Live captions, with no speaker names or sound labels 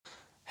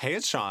Hey,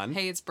 it's Sean.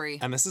 Hey, it's Brie.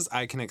 And this is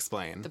I Can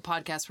Explain. The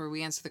podcast where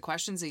we answer the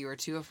questions that you are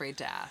too afraid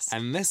to ask.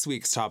 And this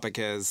week's topic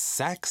is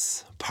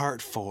Sex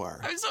Part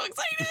 4. I'm so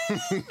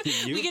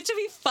excited! We get to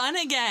be fun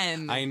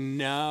again. I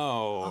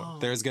know.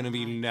 There's going to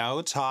be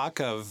no talk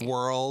of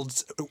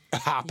world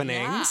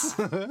happenings.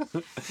 Yeah.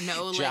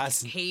 No,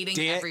 Just hating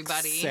dicks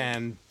everybody.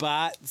 and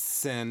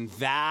butts and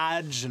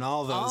vag and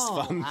all those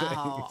fun things.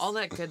 All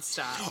that good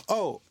stuff.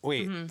 Oh,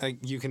 wait.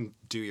 You can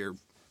do your...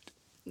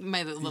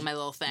 My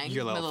little thing.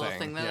 Your little my little thing.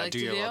 thing that Yeah, I like do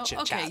to your do. little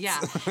chit-chats. Okay,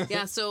 yeah.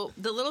 Yeah, so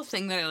the little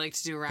thing that I like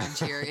to do around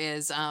here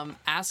is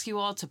ask you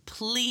all to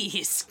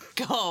please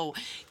go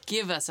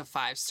give us a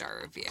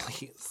 5-star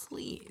review.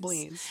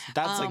 Please.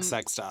 That's like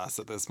sex to us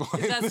at this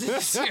point.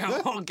 That's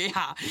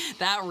yeah,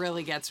 that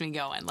really gets me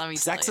going. Let me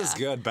tell Sex ya. is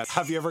good, but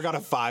have you ever got a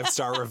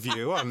 5-star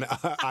review on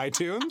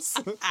iTunes?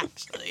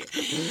 Actually.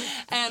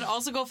 And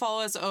also go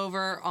follow us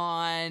over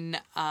on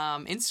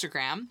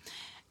Instagram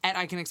at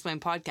I Can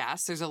Explain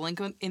Podcast. There's a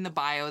link in the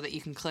bio that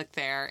you can click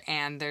there,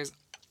 and there's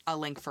a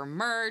link for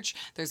merch.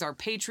 There's our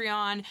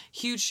Patreon.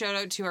 Huge shout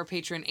out to our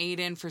patron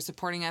Aiden for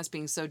supporting us,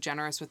 being so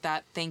generous with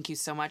that. Thank you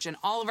so much. And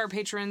all of our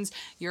patrons,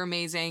 you're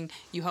amazing.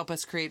 You help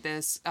us create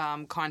this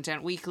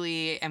content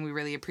weekly, and we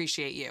really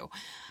appreciate you.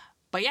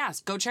 But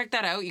yes, go check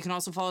that out. You can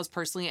also follow us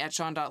personally at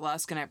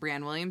Sean.Lusk and at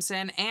Brianne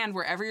Williamson. And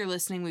wherever you're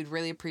listening, we'd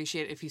really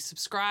appreciate it if you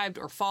subscribed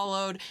or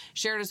followed,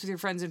 shared us with your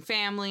friends and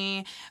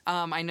family.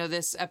 I know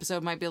this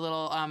episode might be a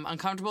little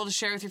uncomfortable to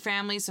share with your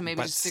family, so maybe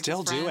But just stick still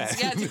with do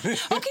friends. it.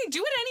 Yeah, okay,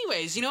 do it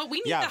anyways. You know what?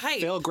 We need the hype.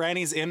 Fill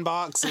Granny's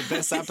inbox with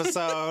this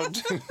episode.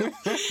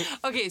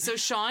 Okay, so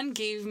Sean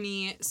gave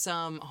me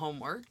some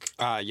homework.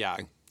 Yeah.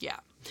 Yeah,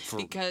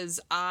 because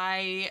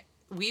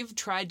we've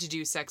tried to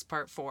do Sex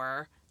Part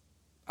 4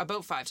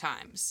 about 5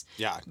 times.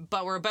 Yeah.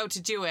 But we're about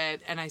to do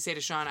it, and I say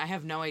to Sean, I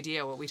have no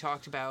idea what we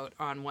talked about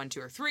on 1, 2,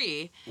 or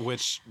 3.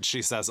 Which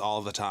she says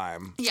all the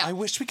time. Yeah. I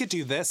wish we could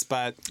do this,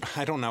 but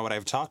I don't know what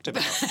I've talked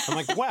about. I'm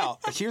like, well,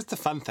 here's the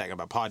fun thing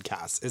about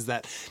podcasts is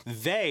that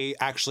they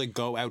actually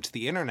go out to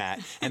the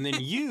internet, and then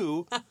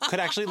you could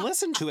actually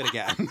listen to it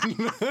again.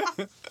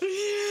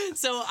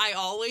 So I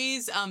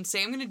always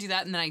say I'm going to do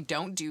that, and then I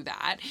don't do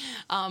that.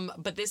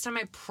 But this time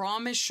I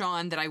promised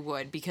Sean that I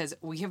would, because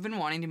we have been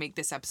wanting to make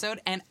this episode,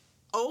 and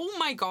oh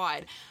my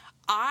God,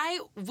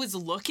 I was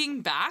looking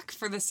back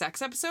for the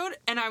sex episode,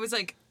 and I was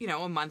like,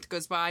 a month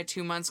goes by,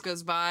 2 months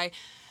goes by.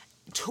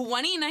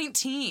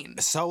 2019.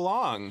 So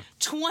long.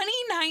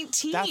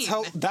 2019.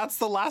 That's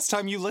the last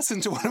time you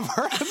listened to one of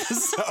our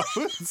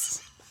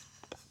episodes.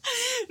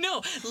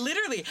 No,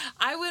 literally,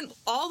 I went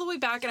all the way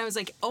back and I was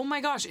like, oh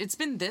my gosh, it's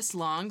been this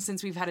long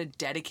since we've had a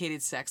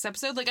dedicated sex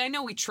episode. Like, I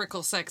know we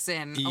trickle sex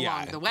in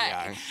along the way.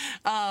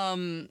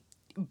 Yeah.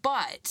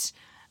 But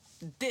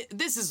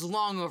this is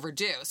long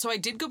overdue. So I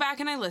did go back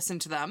and I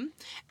listened to them,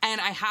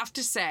 and I have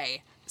to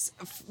say,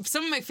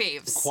 some of my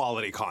faves.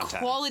 Quality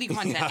content.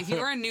 Yeah. If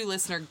you're a new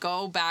listener,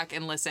 go back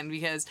and listen,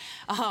 because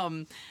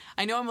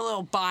I know I'm a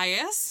little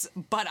biased,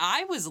 but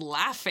I was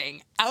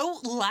laughing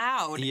out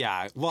loud.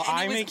 Yeah. Well,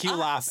 I make you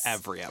laugh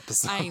every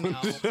episode. I know.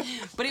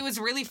 But it was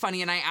really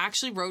funny, and I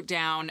actually wrote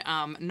down,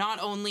 not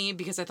only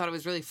because I thought it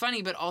was really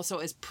funny, but also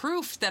as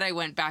proof that I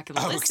went back and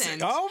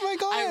listened. Oh my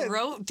God. I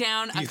wrote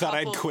down a couple You thought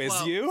I'd quiz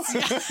quotes. you?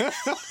 Yeah.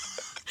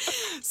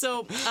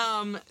 So,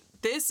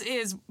 this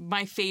is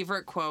my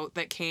favorite quote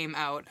that came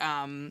out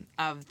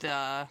of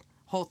the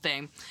whole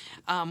thing.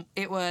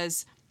 It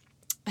was,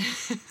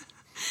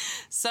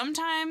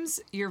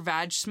 sometimes your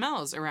vag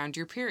smells around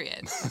your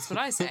period. That's what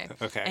I say.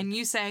 Okay. And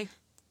you say,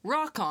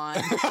 rock on.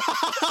 I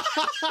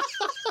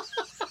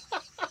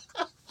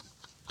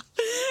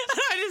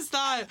just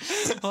thought,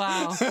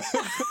 wow.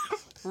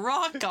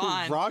 Rock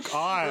on. Rock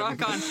on.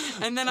 Rock on.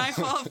 And then I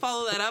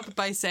follow that up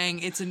by saying,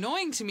 it's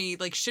annoying to me,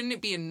 like, shouldn't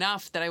it be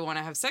enough that I want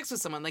to have sex with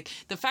someone? Like,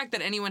 the fact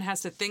that anyone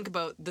has to think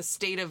about the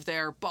state of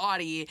their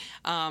body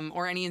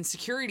or any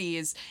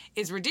insecurities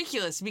is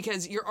ridiculous,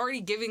 because you're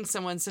already giving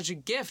someone such a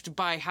gift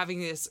by having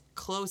this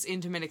close,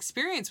 intimate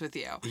experience with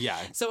you. Yeah.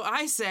 So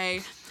I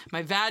say,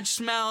 my vag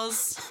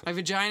smells, my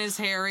vagina's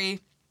hairy,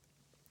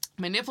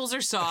 my nipples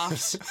are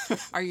soft.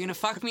 Are you going to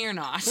fuck me or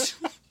not?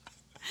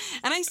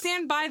 And I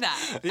stand by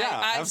that. Yeah,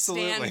 I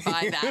absolutely. stand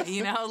by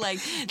that, like...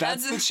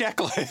 That's the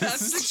checklist.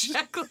 That's the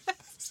checklist.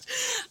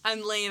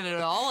 I'm laying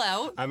it all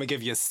out. I'm going to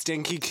give you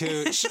stinky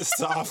cooch,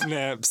 soft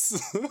nips.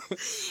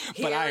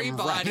 But Hairy I'm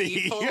body,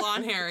 ready. full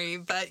on hairy.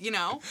 But,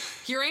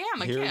 here I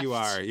am, a Here gift. you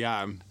are,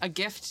 yeah. A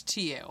gift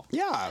to you.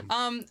 Yeah.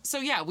 So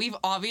yeah, we've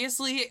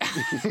obviously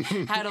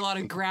had a lot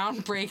of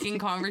groundbreaking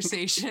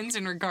conversations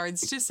in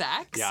regards to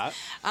sex. Yeah.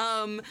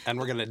 And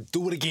we're going to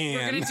do it again.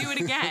 We're going to do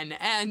it again.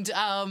 And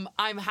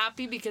I'm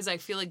happy because I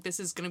feel like this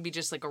is going to be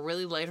just like a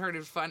really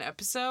lighthearted, fun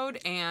episode.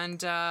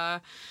 And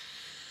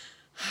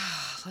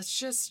let's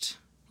just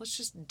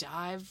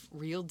dive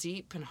real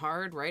deep and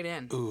hard right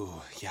in.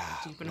 Ooh, yeah.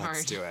 Deep and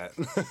Let's hard.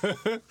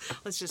 do it.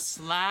 Let's just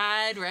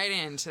slide right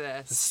into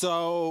this.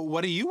 So,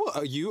 what do you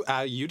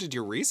did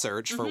your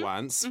research for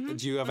once.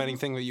 Do you have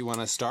anything that you want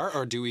to start,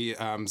 or do we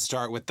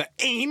start with the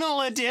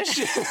anal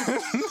edition?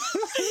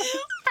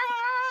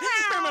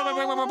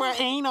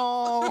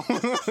 Anal.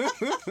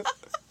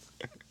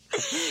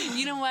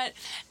 You know what?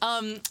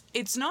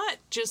 It's not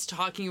just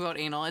talking about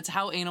anal, it's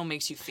how anal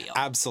makes you feel.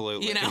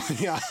 Absolutely. You know?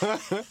 Yeah.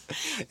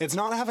 It's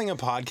not having a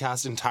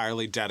podcast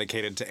entirely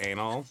dedicated to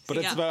anal, but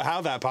it's about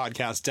how that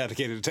podcast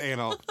dedicated to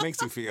anal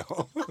makes you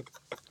feel.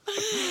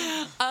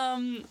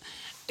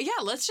 Yeah,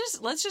 let's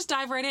just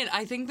dive right in.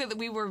 I think that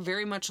we were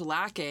very much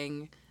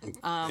lacking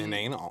in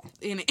anal.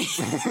 in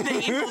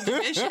the anal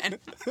division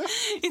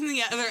in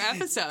the other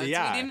episodes.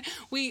 Yeah.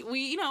 We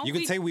you know, You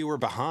could say we were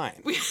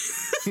behind.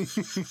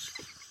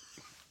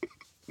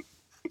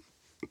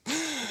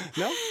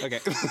 No? Okay.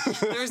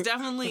 There's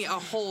definitely a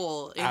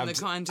hole in the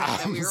content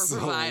that we were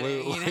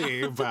providing.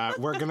 You know? But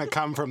we're going to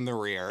come from the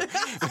rear.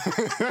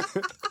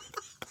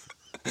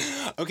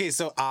 Okay,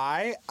 so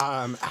I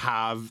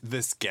have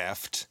this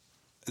gift.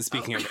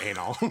 Speaking of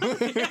anal,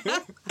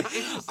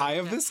 I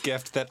have this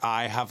gift that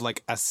I have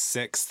like a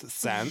sixth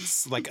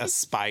sense, like a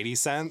spidey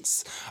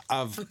sense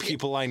of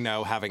people I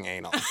know having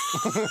anal.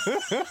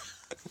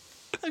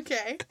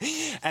 Okay.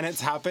 And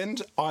it's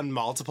happened on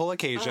multiple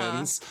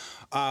occasions.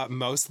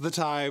 Most of the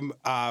time,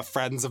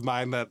 friends of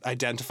mine that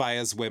identify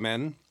as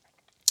women,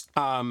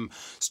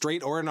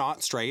 straight or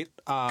not straight,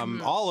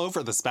 all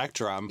over the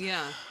spectrum,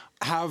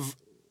 have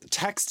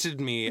texted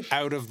me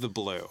out of the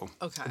blue.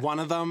 Okay. One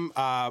of them,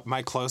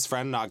 my close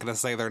friend, not going to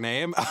say their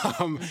name,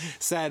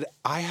 said,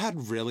 I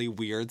had really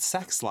weird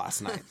sex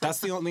last night. That's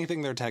the only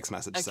thing their text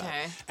message said.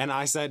 And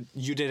I said,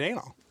 you did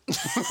anal.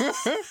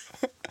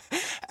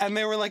 And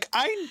they were like,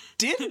 I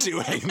did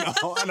do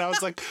anal. And I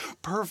was like,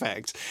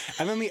 perfect.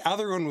 And then the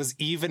other one was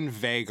even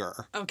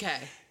vaguer.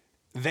 Okay.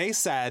 They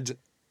said,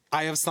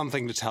 I have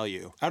something to tell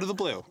you. Out of the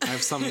blue, I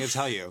have something to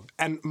tell you.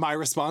 And my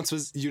response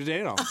was, you did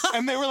anal.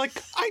 And they were like,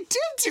 I did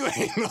do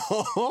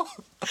anal.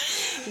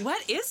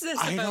 What is this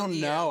about I don't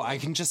you? know. I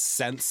can just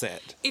sense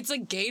it. It's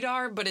like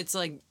gaydar, but it's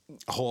like...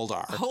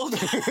 Holdar.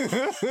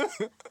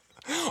 Holdar.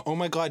 Oh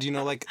my God, you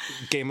know, like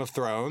Game of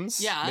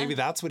Thrones? Yeah. Maybe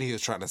that's what he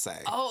was trying to say.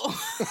 Oh.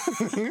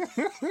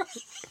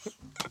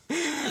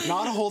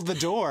 Not hold the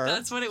door.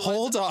 That's what it was.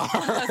 Holdar.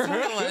 That's what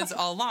it was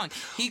all along.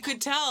 He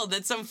could tell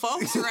that some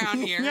folks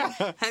around here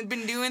had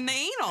been doing the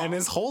anal. And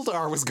his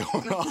holdar was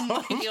going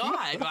on. Oh my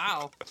God,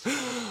 wow.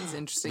 That's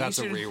interesting. That's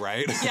a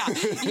rewrite. Yeah,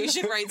 you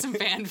should write some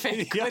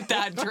fanfic with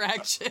that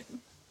direction.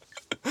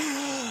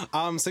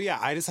 So yeah,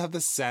 I just have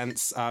the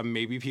sense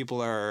maybe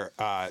people are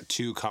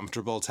too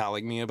comfortable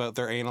telling me about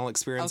their anal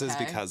experiences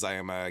because I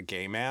am a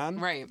gay man.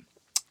 Right.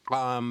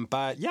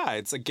 But yeah,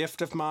 it's a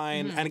gift of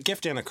mine and a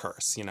gift and a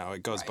curse. You know,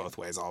 it goes both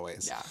ways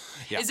always.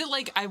 Yeah. Is it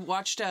like I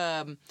watched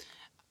I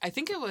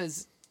think it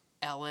was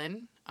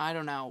Ellen. I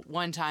don't know.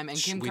 One time, and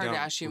Kim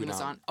Kardashian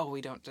was on. Oh,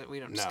 we don't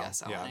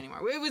discuss Ellen anymore.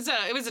 It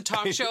was a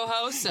talk show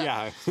host. So,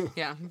 yeah.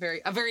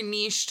 a very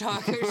niche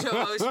talk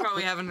show host.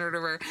 Probably haven't heard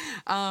of her.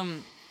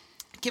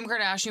 Kim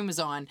Kardashian was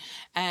on,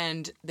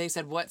 and they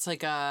said, "What's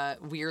like a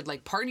weird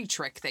like party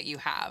trick that you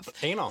have?"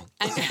 Anal.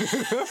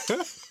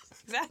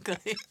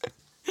 Exactly.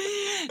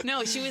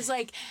 No, she was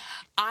like,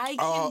 I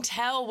can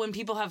tell when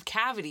people have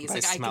cavities.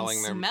 Like I can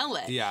smell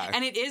it. Yeah.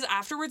 And it is,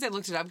 afterwards I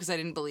looked it up because I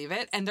didn't believe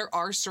it. And there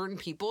are certain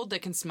people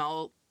that can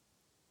smell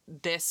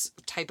this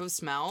type of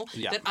smell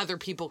that other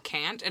people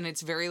can't, and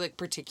it's very like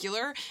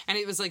particular. And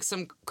it was like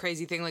some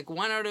crazy thing, like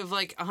 1 out of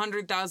like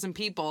 100,000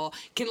 people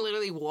can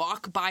literally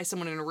walk by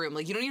someone in a room,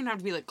 like you don't even have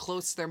to be like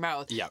close to their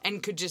mouth,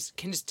 and can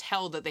just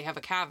tell that they have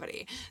a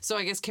cavity. So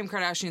I guess Kim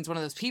Kardashian's one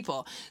of those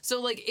people.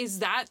 So like, is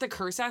that the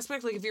curse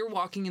aspect? Like if you're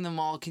walking in the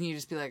mall, can you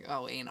just be like,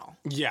 oh, anal?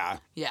 Yeah.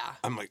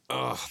 I'm like,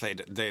 ugh, they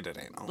did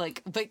anal.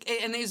 Like, but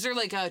and is there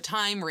like a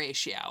time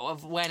ratio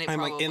of when it? I'm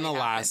probably like in the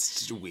happened?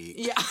 last week.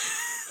 Yeah.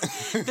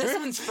 This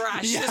one's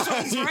fresh. Yeah, this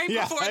one's right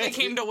before they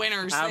came to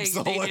Winners.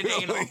 Absolutely. They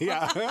did anal.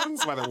 Yeah,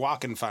 that's why they're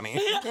walking funny.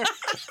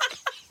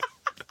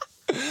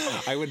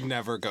 I would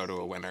never go to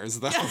a Winners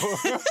though.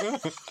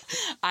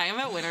 I am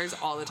at Winners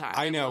all the time.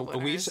 I know.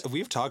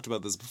 We've talked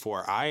about this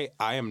before. I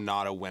am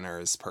not a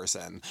Winners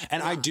person,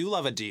 and I do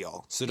love a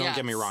deal. So don't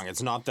get me wrong.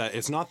 It's not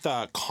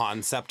the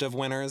concept of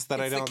Winners that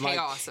I don't like.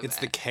 It's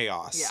the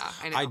chaos. Yeah,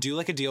 I know. I do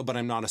like a deal, but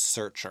I'm not a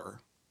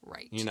searcher.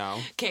 Right. You know.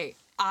 Okay.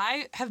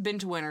 I have been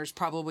to Winners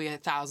probably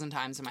 1,000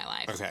 times in my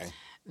life. Okay.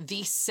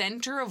 The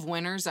center of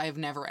Winners I have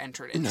never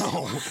entered into.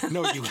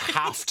 No, you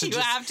have to. You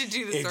have to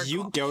do the circle. If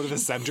you go to the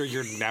center,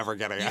 you're never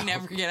getting out. You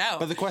never get out.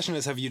 But the question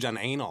is, have you done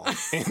anal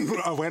in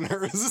a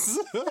Winners?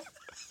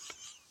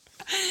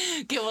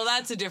 Okay, well,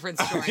 that's a different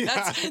story.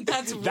 That's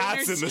That's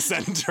in the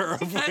center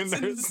of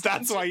Winners.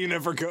 That's why you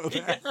never go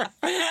there.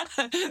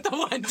 The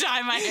one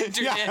time I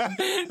entered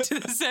into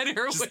the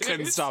center of Just Winners.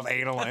 couldn't stop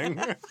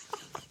analing.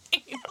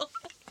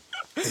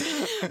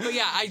 But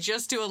yeah, I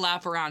just do a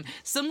lap around.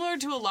 Similar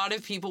to a lot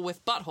of people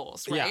with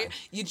buttholes, right? Yeah.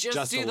 You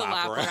just do the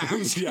lap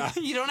around. Yeah.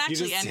 You don't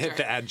actually You just enter. hit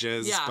the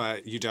edges,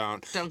 but you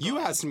don't. You go.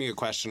 asked me a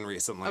question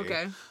recently.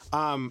 Okay.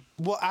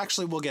 Well,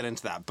 actually, we'll get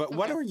into that. But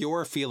what are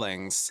your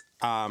feelings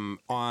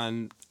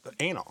on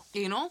anal?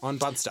 Anal? On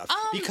butt stuff?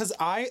 Because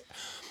Okay.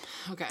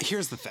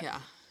 here's the thing. Yeah.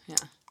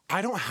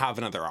 I don't have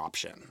another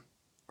option.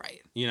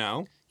 Right. You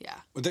know? Yeah.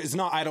 There's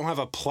not, I don't have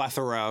a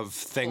plethora of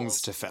things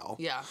Holes. to fill.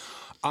 Yeah.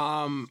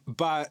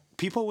 But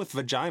people with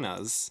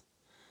vaginas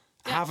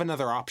have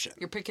another option.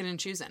 You're picking and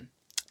choosing.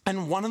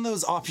 And one of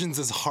those options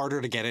is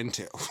harder to get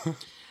into.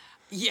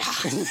 Yeah.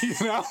 You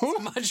know?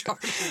 Much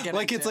harder to get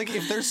Like, into. it's like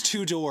if there's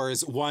two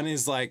doors, one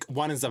is a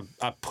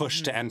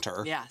push to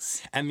enter.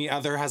 Yes. And the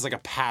other has like a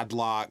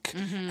padlock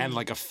and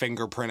like a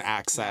fingerprint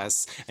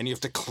access. And you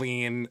have to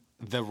clean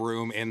the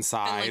room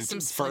inside And like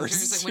some splinters,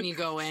 first. like when you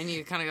go in,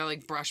 you kind of go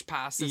like brush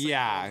past this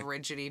Yeah. like,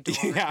 rigidy door.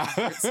 Yeah.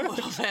 It's a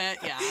little bit,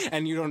 yeah.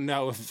 And you don't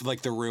know if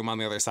like the room on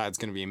the other side is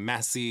going to be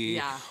messy.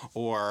 Yeah.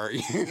 Or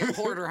Your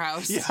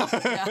porterhouse. Yeah.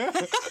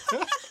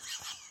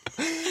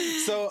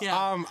 so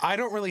Yeah. I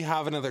don't really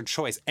have another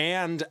choice.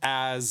 And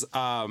as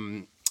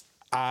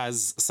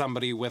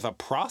somebody with a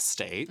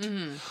prostate,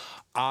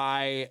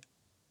 I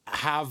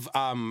have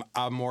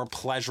a more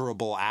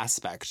pleasurable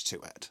aspect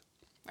to it.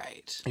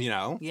 Right. You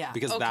know? Yeah,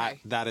 Because okay.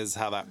 that is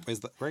how that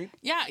is, right?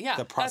 Yeah, yeah.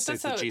 The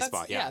prostate's the that's how- G-spot,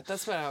 that's- yeah.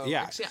 that's what how it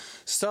Yeah. works. Yeah.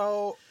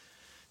 So,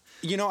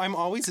 you know, I'm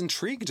always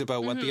intrigued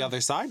about what the other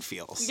side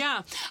feels.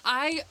 Yeah,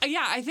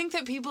 I think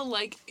that people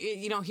like,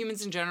 you know,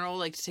 humans in general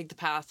like to take the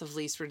path of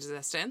least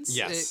resistance.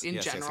 Yes, in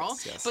yes, yes, general.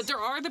 yes. But there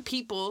are the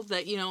people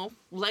that, you know,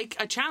 like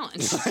a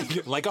challenge.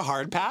 Like a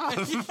hard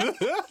path.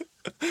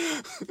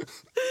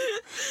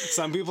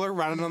 Some people are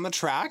running on the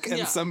track and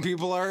Yeah. some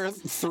people are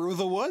through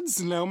the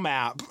woods, no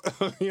map,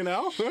 you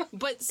know?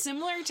 But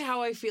similar to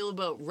how I feel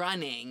about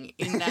running,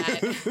 in that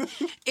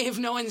if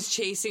no one's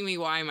chasing me,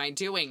 why am I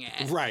doing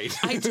it? Right.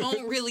 I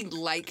don't really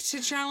like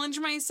to challenge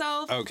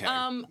myself. Okay.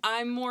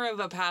 I'm more of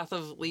a path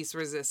of least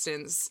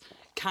resistance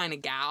kind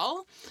of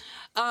gal.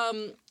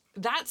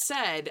 That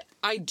said,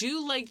 I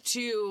do like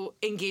to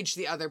engage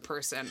the other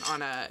person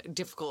on a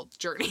difficult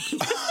journey.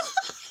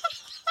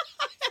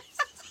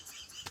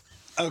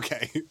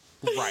 Okay.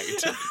 Right.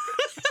 So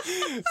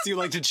you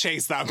like to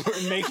chase them,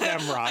 make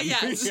them run.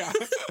 Yes. Yeah.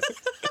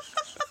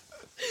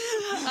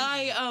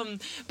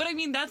 But I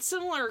mean, that's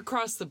similar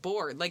across the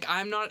board. Like,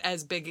 I'm not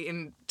as big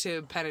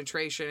into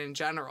penetration in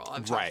general.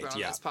 I've talked Right, about on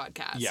yeah. this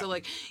podcast. Yeah. So,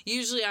 like,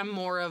 usually I'm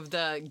more of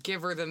the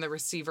giver than the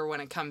receiver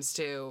when it comes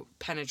to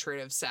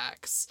penetrative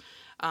sex,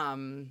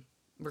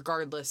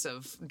 regardless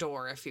of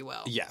door, if you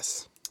will.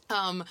 Yes.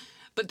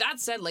 But that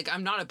said, like,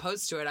 I'm not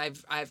opposed to it.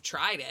 I've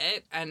tried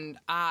it, and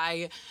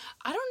I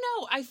don't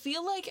know. I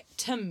feel like,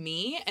 to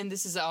me, and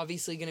this is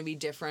obviously going to be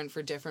different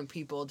for different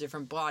people,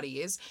 different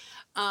bodies.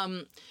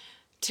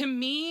 To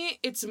me,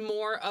 it's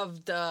more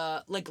of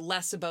the, like,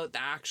 less about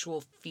the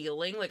actual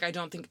feeling. Like, I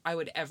don't think I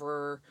would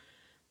ever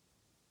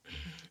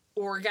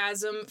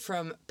orgasm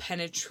from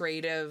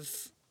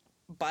penetrative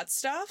butt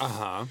stuff.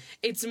 Uh-huh.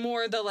 It's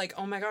more the, like,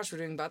 oh my gosh, we're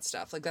doing butt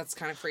stuff. Like, that's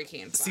kind of freaky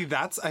and fun. See,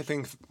 that's, I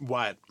think,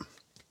 what,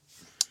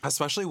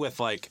 especially with,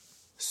 like,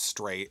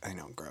 straight, I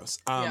know, gross,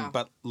 Yeah.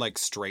 but, like,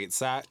 straight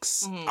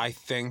sex, I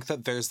think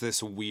that there's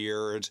this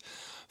weird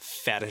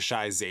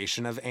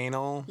fetishization of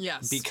anal.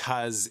 Yes.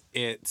 Because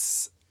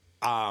it's,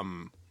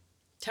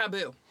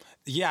 Taboo.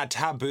 yeah,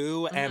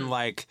 taboo, and,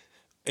 like,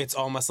 it's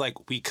almost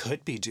like we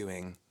could be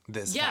doing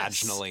this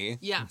Yes. vaginally.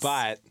 Yes.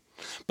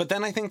 But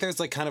then I think there's,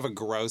 like, kind of a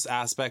gross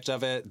aspect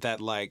of it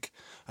that, like,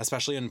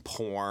 especially in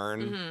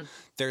porn,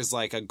 there's,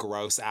 like, a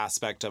gross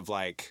aspect of,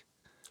 like,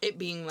 It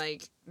being,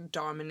 like,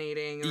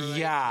 dominating. Or like,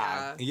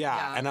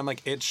 yeah. And I'm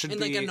like, it should in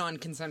be like a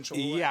non-consensual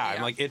way. yeah,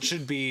 I'm like, it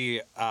should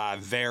be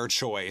their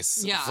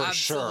choice Yeah, for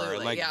sure.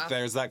 absolutely, Like, yeah.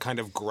 there's that kind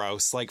of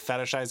gross, like,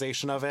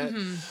 fetishization of it.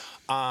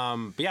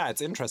 But yeah, it's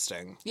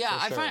interesting. Yeah,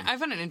 for sure. I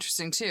find it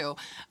interesting too.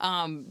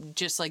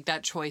 Just like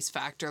that choice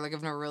factor. Like,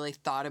 I've never really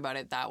thought about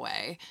it that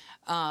way.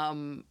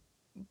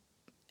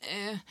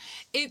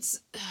 It's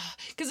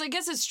because I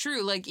guess it's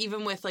true. Like,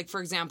 even with, like, for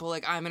example,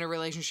 like, I'm in a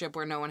relationship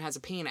where no one has a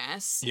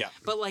penis. Yeah.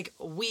 But, like,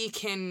 we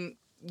can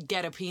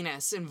get a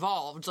penis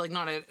involved, like,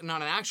 not an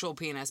actual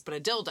penis, but a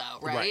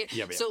dildo, right? Right,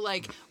 yeah. So,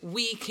 like,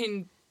 we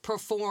can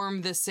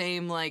perform the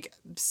same, like,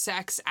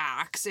 sex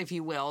acts, if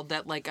you will,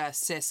 that, like, a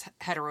cis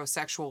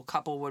heterosexual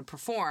couple would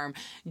perform,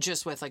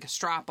 just with, like, a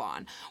strap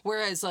on.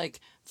 Whereas, like,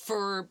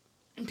 for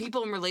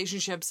people in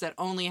relationships that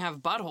only have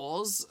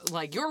buttholes,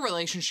 like your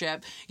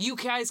relationship, you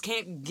guys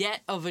can't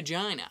get a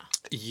vagina.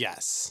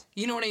 Yes.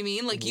 You know what I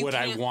mean? Like, you Would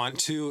I can't... want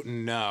to?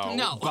 No.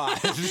 No.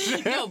 But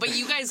No, but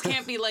you guys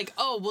can't be like,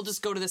 oh, we'll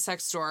just go to the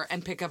sex store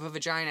and pick up a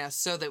vagina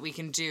so that we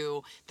can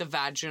do the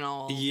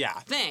vaginal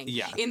thing.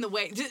 Yeah. In the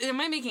way, am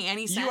I making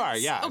any sense? You are,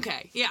 yeah.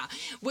 Okay, yeah.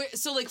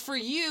 So, like, for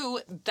you,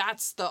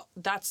 that's the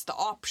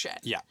option.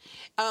 yeah.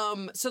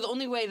 So the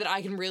only way that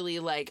I can really,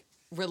 like,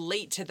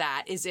 relate to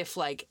that is if,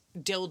 like,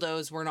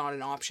 dildos were not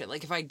an option.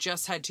 Like, if I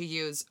just had to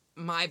use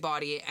my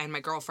body and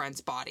my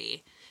girlfriend's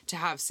body to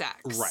have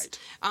sex. Right.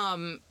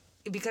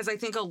 Because I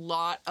think a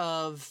lot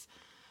of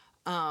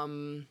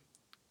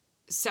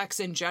sex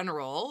in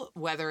general,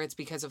 whether it's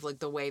because of, like,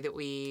 the way that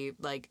we,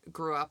 like,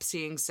 grew up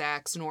seeing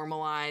sex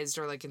normalized,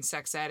 or, like, in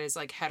sex ed is,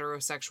 like,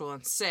 heterosexual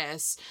and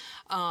cis,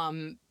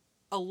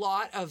 a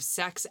lot of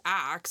sex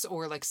acts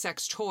or, like,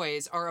 sex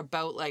toys are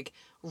about, like,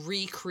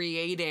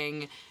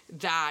 recreating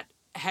that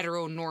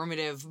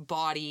heteronormative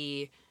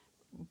body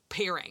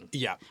pairing.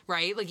 Yeah.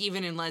 Right? Like,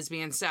 even in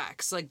lesbian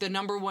sex. Like, the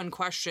number one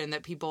question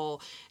that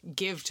people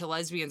give to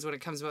lesbians when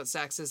it comes about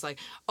sex is like,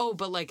 oh,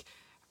 but like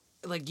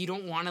you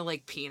don't want to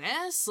like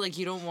penis, like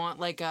you don't want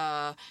like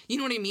a, you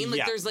know what I mean? Like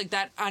Yeah. there's like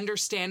that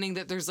understanding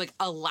that there's like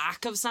a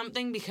lack of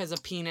something because a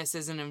penis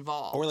isn't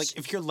involved. Or like,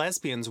 if you're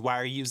lesbians, why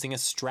are you using a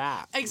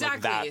strap?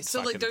 Exactly. Like,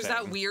 so like there's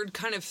that thing. weird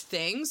kind of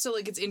thing. So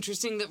like it's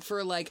interesting that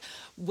for like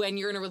when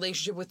you're in a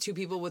relationship with two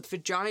people with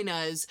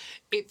vaginas,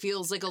 it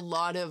feels like a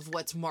lot of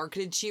what's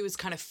marketed to you is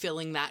kind of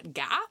filling that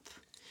gap.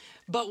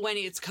 But when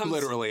it comes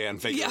Literally and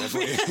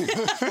figuratively.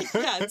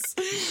 yes.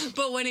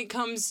 But when it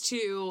comes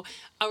to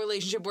a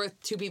relationship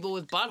with two people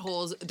with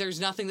buttholes,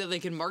 there's nothing that they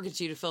can market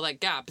to you to fill that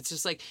gap. It's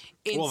just like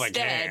instead, Well, they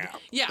can.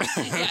 yeah,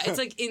 it's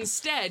like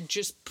instead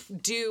just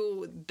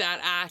do that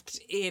act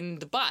in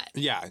the butt.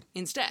 Yeah,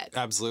 Instead.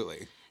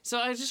 absolutely. So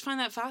I just find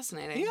that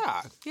fascinating.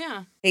 Yeah.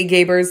 Yeah. Hey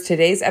Gabers,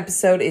 today's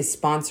episode is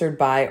sponsored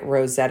by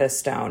Rosetta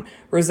Stone.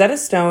 Rosetta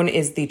Stone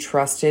is the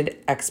trusted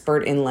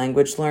expert in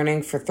language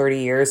learning for 30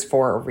 years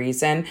for a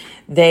reason.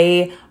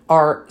 They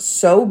are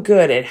so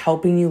good at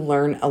helping you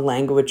learn a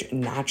language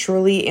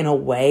naturally in a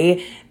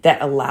way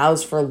that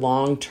allows for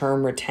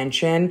long-term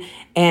retention,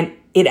 and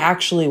it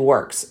actually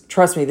works.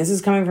 Trust me, this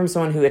is coming from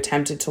someone who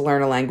attempted to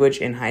learn a language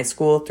in high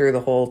school through the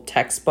whole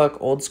textbook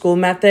old school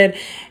method.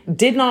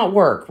 Did not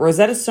work.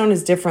 Rosetta Stone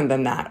is different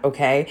than that,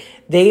 okay?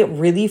 They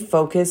really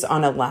focus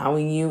on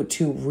allowing you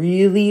to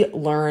really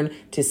learn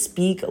to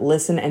speak,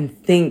 listen, and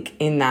think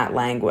in that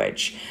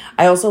language.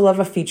 I also love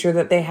a feature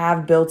that they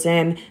have built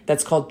in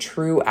that's called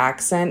True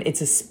Accent.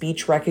 It's a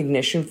speech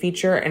recognition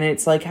feature, and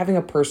it's like having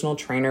a personal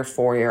trainer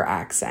for your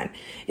accent.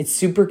 It's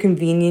super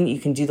convenient.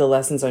 You can do the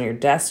lessons on your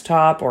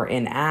desktop or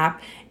in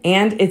app,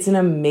 and it's an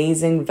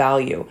amazing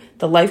value.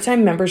 The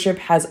lifetime membership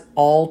has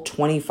all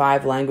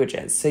 25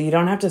 languages, so you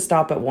don't have to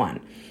stop at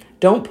one.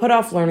 Don't put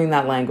off learning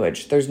that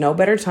language. There's no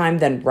better time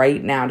than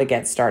right now to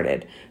get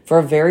started. For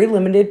a very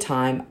limited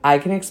time, I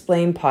Can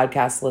Explain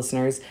podcast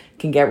listeners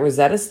can get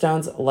Rosetta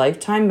Stone's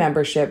lifetime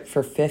membership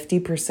for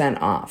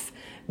 50% off.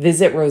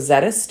 Visit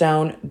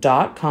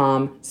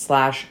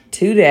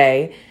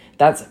rosettastone.com/today.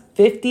 That's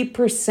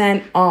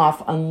 50%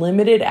 off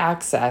unlimited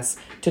access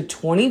to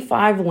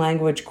 25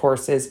 language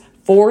courses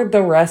for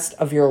the rest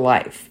of your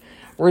life.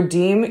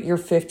 Redeem your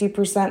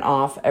 50%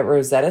 off at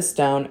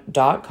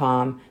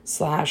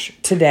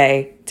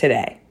rosettastone.com/today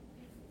today.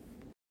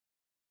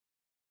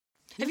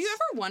 Have you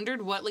ever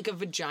wondered what like a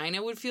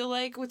vagina would feel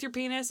like with your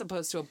penis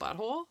opposed to a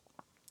butthole?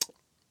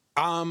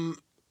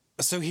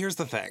 So here's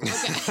the thing.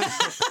 Okay.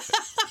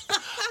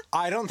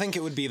 I don't think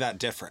it would be that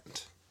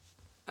different.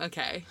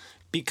 Okay.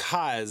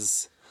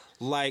 Because,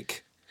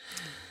 like,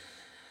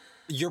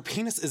 your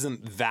penis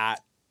isn't that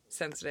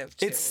Sensitive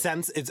too.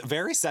 It's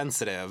very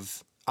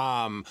sensitive.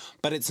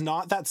 But it's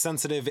not that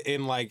sensitive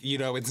in like, you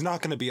know, it's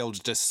not going to be able to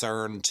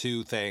discern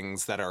two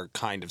things that are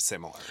kind of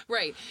similar.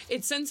 Right.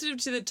 It's sensitive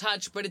to the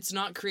touch, but it's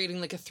not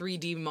creating like a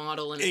 3D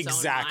model in its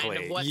Exactly. own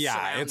mind of what's Yeah,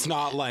 surrounding it's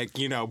not like,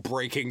 you know,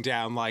 breaking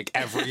down like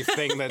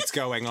everything that's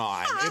going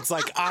on. It's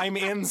like I'm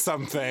in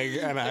something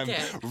and I'm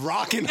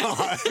rocking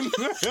on.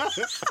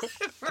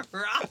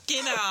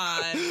 Rocking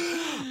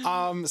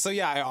on. So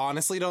yeah, I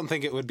honestly don't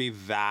think it would be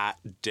that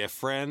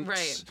different.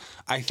 Right.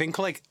 I think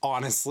like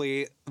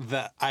honestly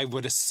that I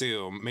would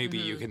assume, maybe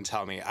you can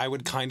tell me, I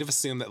would kind of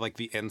assume that like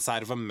the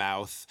inside of a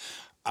mouth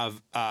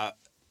of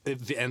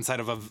the inside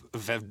of a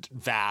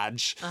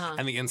vag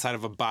and the inside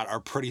of a butt are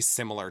pretty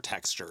similar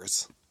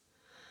textures.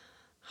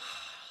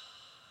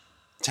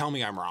 Tell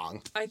me I'm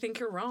wrong. I think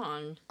you're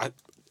wrong.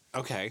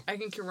 Okay. I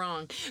think you're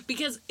wrong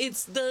because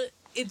it's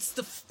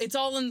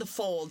all in the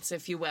folds,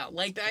 if you will.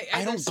 Like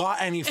I don't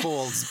got any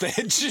folds,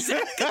 bitch.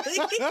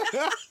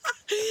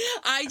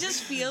 I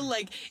just feel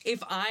like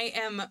if I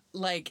am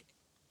like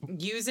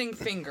using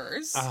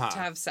fingers to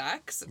have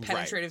sex,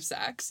 penetrative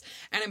sex,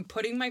 and I'm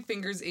putting my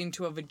fingers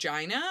into a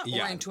vagina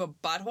or into a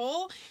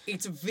butthole,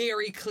 it's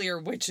very clear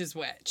which is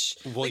which.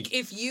 Well, like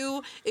if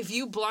you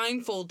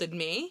blindfolded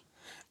me.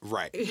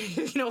 Right.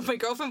 You know, if my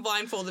girlfriend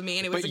blindfolded me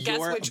and it was a guess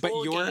which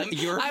hole game,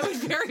 I would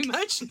very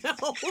much know.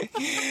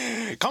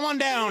 Come on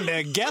down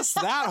to guess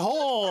that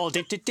hole.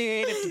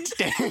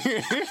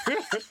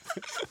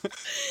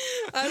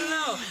 I don't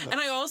know. And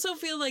I also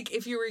feel like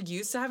if you were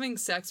used to having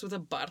sex with a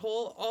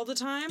butthole all the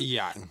time,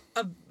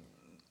 a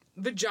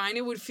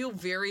vagina would feel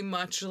very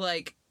much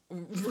like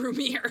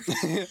roomier.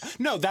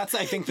 No, that's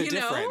I think the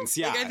difference.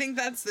 Yeah, like, I think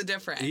that's the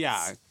difference.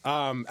 Yeah,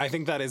 I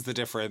think that is the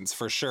difference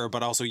for sure.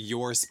 But also,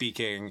 you're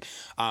speaking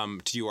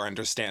to your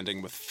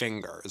understanding with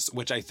fingers,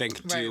 which I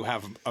think do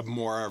have a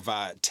more of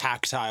a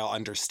tactile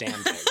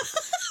understanding.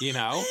 You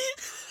know.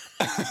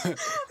 I'm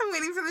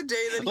waiting for the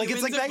day that like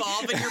humans it's like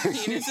evolve and your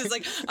penis is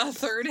like a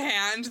third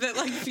hand that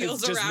like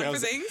feels around for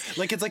things.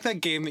 Like it's like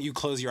that game that you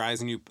close your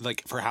eyes and you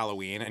like for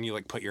Halloween and you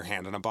like put your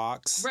hand in a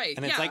box. Right.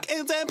 And it's like,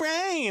 it's a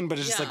brain, but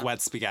it's just like wet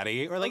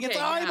spaghetti. Or like it's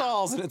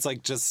eyeballs and it's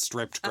like just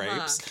stripped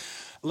grapes.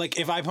 Like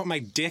if I put my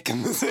dick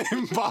in the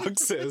same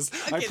boxes,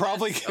 I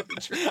probably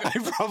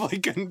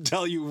couldn't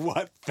tell you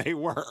what they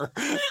were.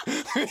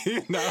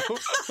 You know?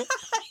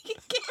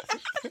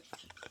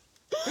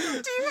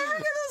 you ever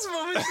get those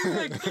moments where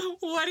you're like,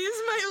 what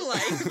is my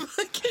life?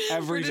 Like,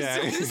 Every we're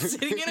just day.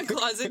 sitting in a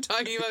closet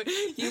talking about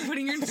you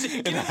putting your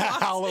dick in a box,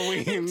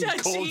 Halloween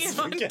touching cold it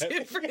on spaghetti.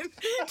 different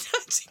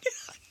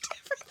things.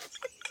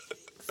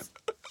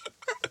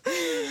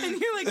 And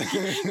you're like,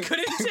 couldn't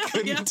tell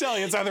Couldn't you. tell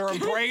you. It's either a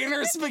brain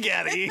or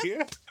spaghetti.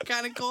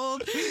 Kind of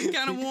cold,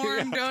 kind of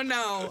warm, don't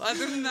know.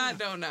 Other than that,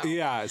 don't know.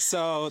 Yeah,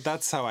 so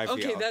that's how I feel.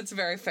 Okay, that's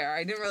very fair.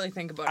 I didn't really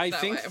think about it I that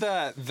think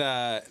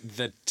way.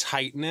 the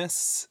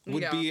tightness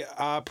would Yeah. be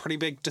a pretty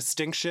big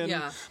distinction.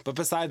 Yeah. But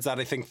besides that,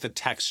 I think the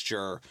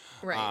texture.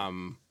 Right.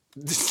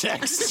 The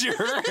texture.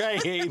 I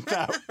hate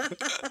that.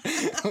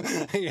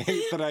 I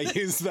hate that I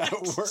use that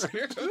word.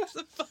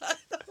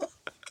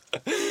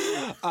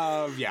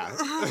 Yeah.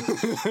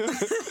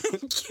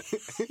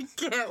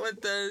 Can't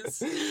with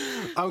this.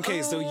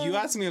 Okay, so you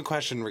asked me a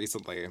question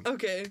recently.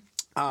 Okay.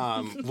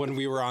 When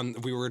we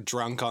were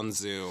drunk on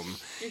Zoom,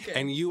 Okay.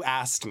 and you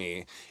asked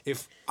me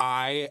if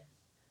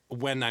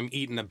when I'm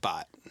eating a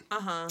butt,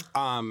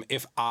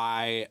 if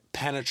I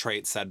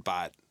penetrate said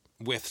butt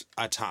with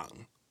a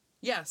tongue.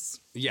 Yes.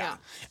 Yeah.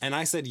 And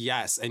I said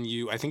yes, and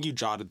I think you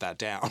jotted that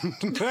down.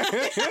 You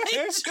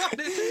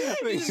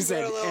You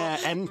said wrote a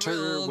little- enter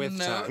little with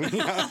note. tongue.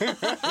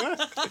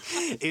 Yeah.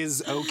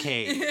 Is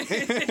okay.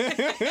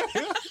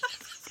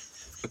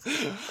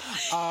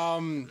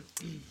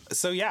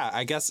 So yeah,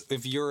 I guess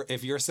if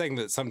you're saying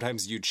that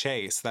sometimes you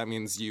chase, that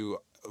means you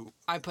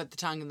I put the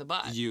tongue in the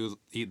butt.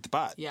 eat the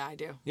butt. Yeah, I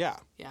do. Yeah.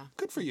 Yeah.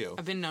 Good for you.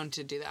 I've been known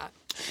to do that.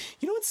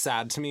 You know what's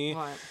sad to me?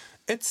 What?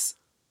 It's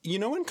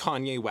when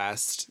Kanye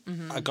West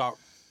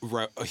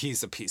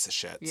he's a piece of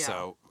shit. Yeah.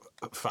 So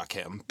fuck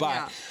him.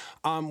 But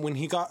when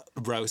he got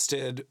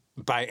roasted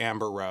by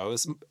Amber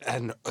Rose,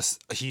 and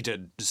he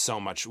did so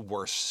much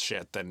worse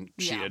shit than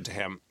she Yeah. did to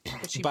him.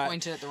 But she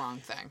pointed at the wrong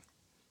thing.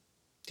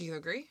 Do you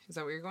agree? Is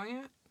that what you're going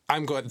at?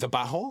 I'm going the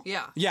butthole.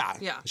 Yeah. Yeah.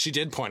 Yeah. She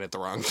did point at the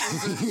wrong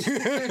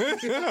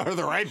thing or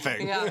the right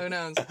thing. Yeah, who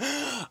knows?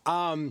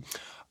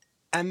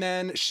 And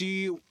then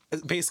she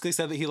basically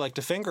said that he liked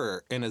a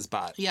finger in his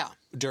butt. Yeah.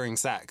 During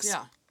sex.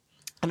 Yeah.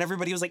 And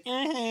everybody was like,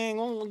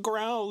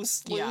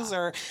 gross, Yeah.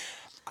 loser.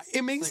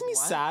 It makes like, me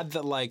what? sad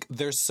that, like,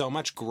 there's so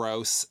much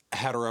gross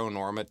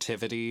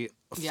heteronormativity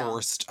Yeah.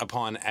 forced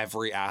upon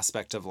every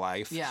aspect of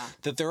life. Yeah.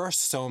 That there are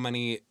so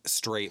many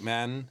straight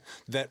men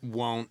that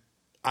won't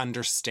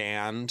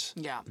understand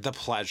Yeah. the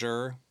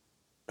pleasure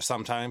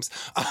sometimes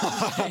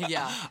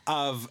Yeah.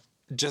 of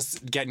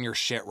just getting your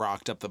shit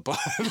rocked up the butt.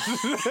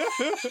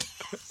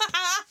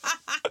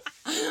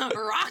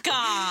 Rock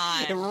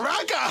on!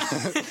 Rock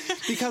on!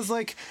 Because,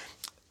 like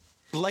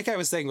I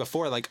was saying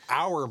before, like,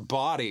 our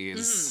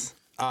bodies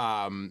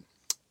are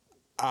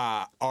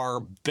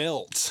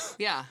built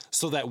Yeah.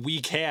 so that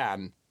we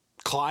can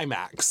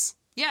climax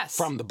Yes.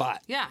 from the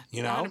butt. Yeah.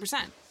 You know?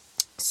 100%.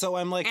 So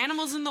I'm like,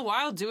 Animals in the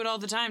wild do it all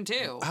the time,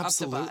 too. Up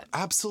the butt.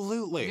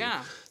 absolutely.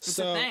 Yeah. It's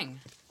So- a thing.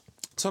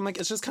 So I'm like,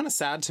 it's just kind of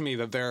sad to me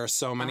that there are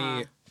so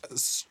many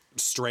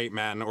straight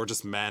men or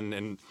just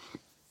men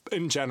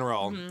in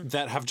general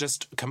that have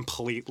just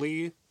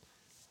completely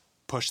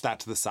pushed that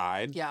to the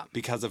side Yeah.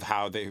 because of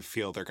how they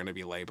feel they're going to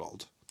be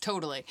labeled.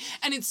 Totally.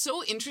 And it's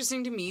so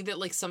interesting to me that,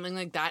 like, something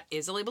like that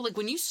is a label. Like,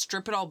 when you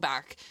strip it all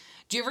back,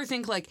 do you ever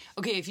think, like,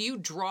 okay, if you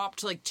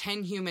dropped, like,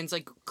 10 humans,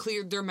 like,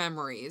 cleared their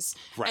memories,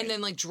 Right. and then,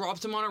 like,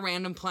 dropped them on a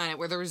random planet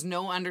where there was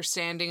no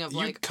understanding of,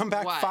 like, You'd come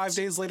back what? 5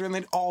 days later and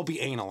they'd all be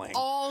analing.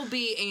 All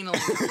be anal.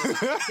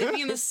 They'd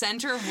be in the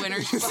center of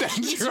winter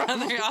fucking each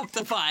other off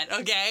the butt,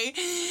 okay?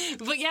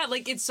 But yeah,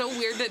 like, it's so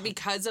weird that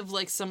because of,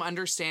 like, some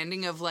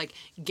understanding of, like,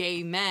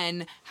 gay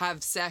men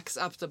have sex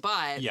up the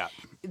butt, Yeah.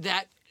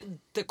 that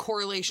the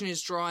correlation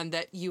is drawn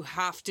that you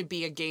have to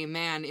be a gay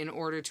man in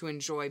order to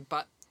enjoy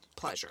butt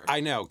pleasure. I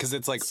know, because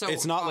it's like, So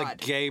it's not like odd.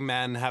 gay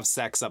men have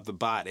sex up the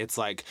butt. It's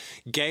like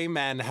gay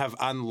men have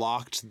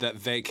unlocked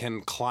that they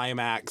can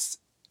climax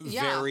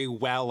Yeah. very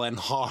well and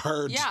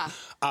hard Yeah.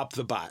 up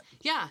the butt.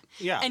 Yeah.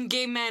 Yeah. And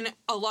gay men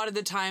a lot of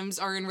the times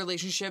are in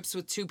relationships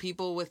with two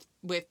people with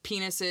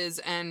penises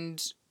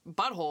and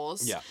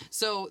buttholes. Yeah.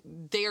 So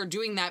they are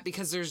doing that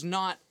because there's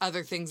not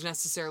other things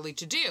necessarily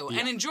to do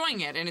and enjoying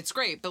it, and it's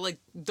great, but, like,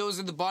 those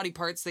are the body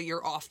parts that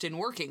you're often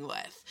working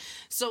with.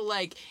 So,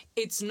 like,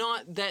 it's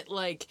not that,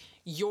 like,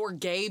 you're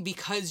gay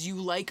because you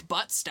like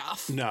butt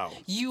stuff. No.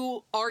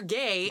 You are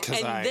gay, 'Cause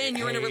and I then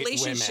you're in a hate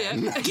relationship.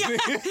 women.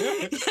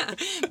 yeah.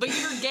 But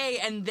you're gay,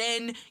 and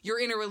then you're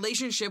in a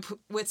relationship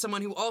with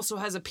someone who also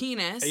has a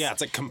penis. Yeah,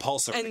 it's like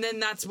compulsory. And then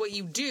that's what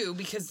you do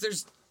because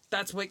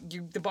that's what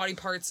the body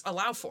parts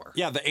allow for.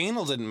 Yeah, the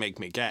anal didn't make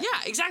me gay.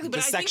 Yeah, exactly. But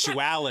The I think that,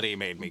 sexuality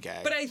made me gay.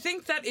 but I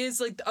think that is,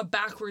 like, a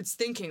backwards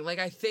thinking. Like,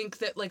 I think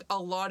that, like, a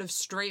lot of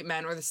straight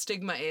men, or the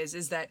stigma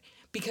is that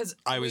because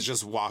I was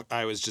just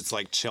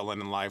like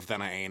chilling in life,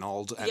 then I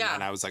analed, and Yeah.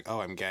 then I was like,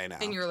 oh, I'm gay now.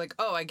 and you're like,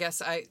 oh, I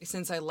guess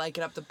since I like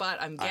it up the butt,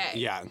 I'm gay.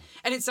 yeah.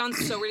 And it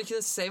sounds so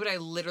ridiculous to say, but I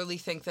literally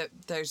think that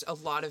there's a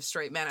lot of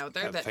straight men out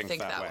there that think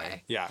that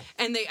way. Yeah.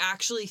 And they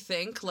actually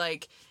think,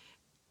 like,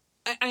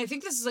 and I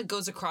think this is, like,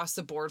 goes across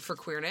the board for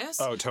queerness.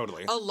 Oh,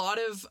 totally. A lot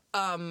of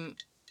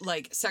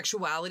like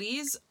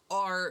sexualities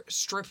are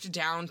stripped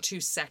down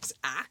to sex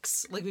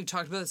acts. Like we've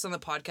talked about this on the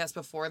podcast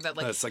before, that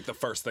like That's like the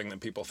first thing that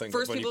people think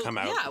of when you come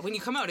out. Yeah, when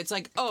you come out, it's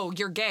like, oh,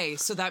 you're gay,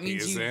 so that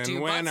means He's you in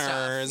do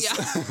winners. butt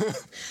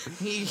stuff.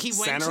 Yeah. he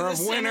went Center to the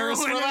of winners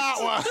for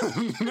that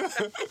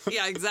one.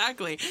 Yeah,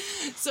 exactly.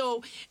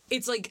 So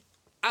it's like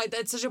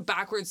that's such a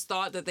backwards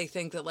thought that they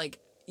think that like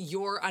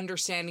your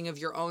understanding of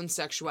your own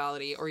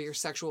sexuality or your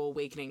sexual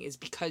awakening is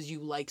because you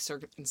like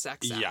certain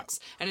sex acts. Yeah.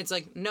 And it's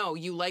like, no,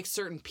 you like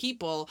certain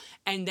people,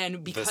 and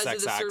then because of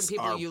sex the certain acts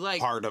people are you like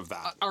part of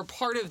that. Are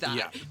part of that.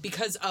 Yeah.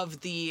 Because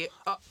of the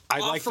I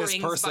like this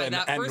offerings by person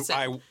that and person.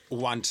 I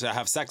want to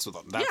have sex with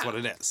them. That's Yeah. what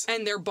it is.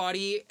 And their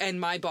body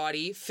and my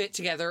body fit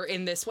together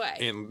in this way.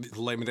 In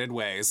limited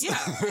ways. Yeah,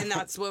 and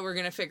that's what we're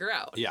gonna figure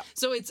out. Yeah.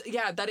 So it's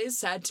that is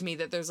sad to me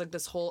that there's like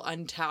this whole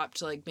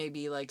untapped like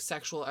maybe like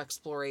sexual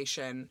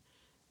exploration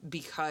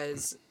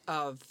because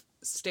of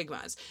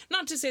stigmas.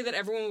 Not to say that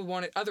everyone would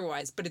want it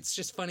otherwise, but it's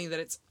just funny that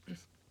it's,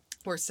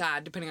 or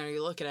sad depending on how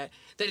you look at it,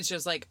 that it's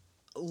just like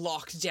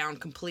locked down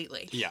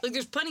completely. Yeah. Like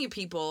there's plenty of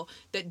people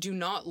that do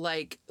not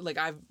like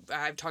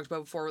I've talked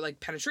about before,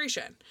 like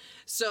penetration.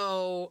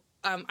 So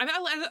I mean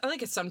I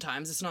like it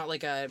sometimes. It's not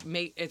like a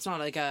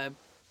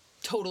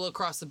total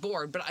across the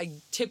board, but I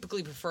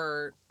typically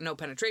prefer no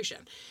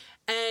penetration.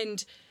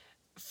 And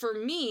for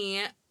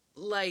me,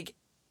 like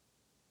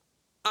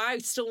I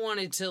still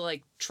wanted to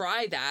like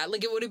try that.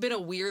 Like it would have been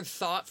a weird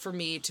thought for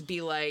me to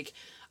be like,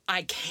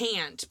 I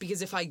can't,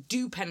 because if I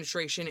do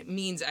penetration, it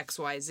means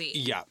XYZ.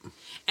 Yeah.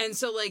 And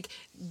so like,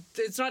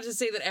 it's not to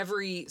say that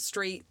every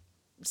straight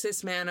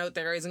cis man out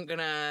there is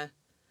gonna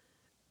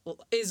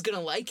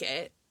like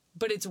it,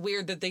 but it's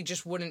weird that they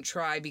just wouldn't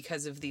try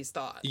because of these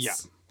thoughts. Yeah.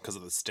 Because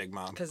of the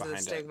stigma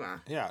behind it.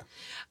 Yeah.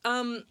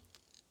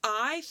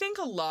 I think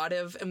a lot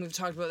of, and we've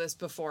talked about this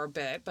before a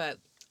bit, but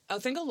I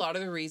think a lot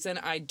of the reason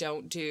I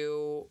don't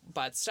do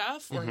butt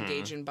stuff or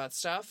engage in butt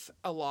stuff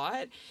a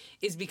lot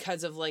is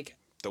because of like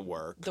The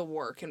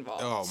work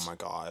involved. Oh my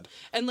God.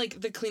 And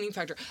like the cleaning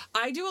factor.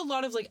 I do a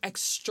lot of like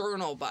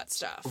external butt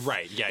stuff.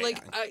 Right. Yeah.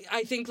 Like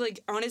I think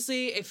like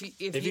honestly, if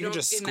you can don't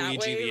just in that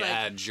squeegee way, the like,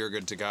 edge, you're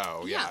good to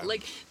go. yeah, Yeah.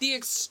 like the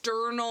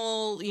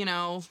external,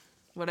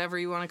 whatever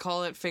you want to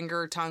call it,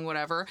 finger, tongue,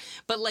 whatever.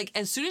 But like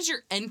as soon as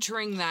you're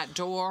entering that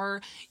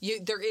door,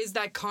 there is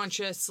that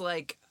conscious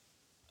like,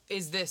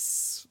 is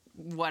this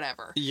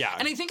whatever? Yeah.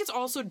 And I think it's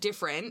also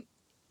different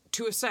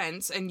to a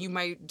sense, and you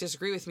might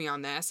disagree with me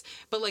on this,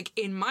 but like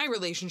in my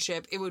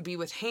relationship, it would be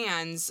with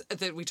hands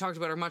that we talked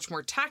about are much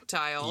more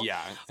tactile.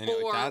 Yeah. And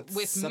you're Or like, "That's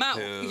with a mouth,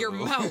 poo." your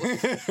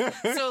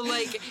mouth. So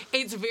like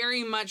it's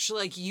very much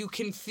like you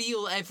can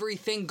feel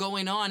everything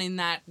going on in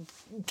that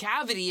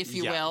cavity, if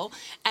you Yeah. will.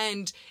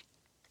 And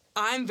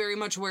I'm very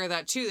much aware of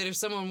that too, that if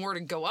someone were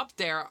to go up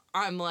there,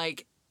 I'm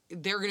like,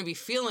 they're going to be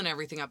feeling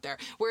everything up there.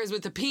 Whereas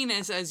with the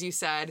penis, as you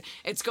said,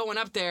 it's going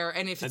up there,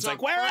 and if it's not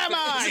like, where am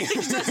I?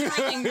 It doesn't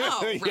really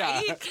know, right?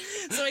 Yeah.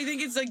 So I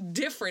think it's like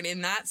different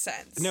in that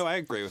sense. No, I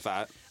agree with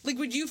that. Like,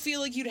 would you feel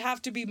like you'd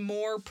have to be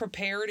more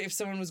prepared if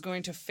someone was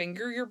going to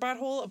finger your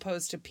butthole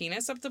opposed to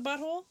penis up the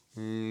butthole?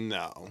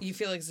 No. You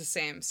feel like it's the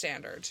same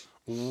standard?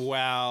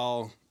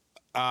 Well,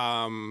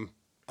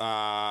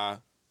 I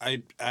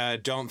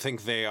don't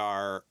think they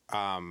are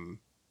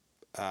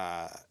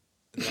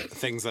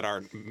things that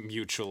are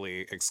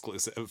mutually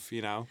exclusive,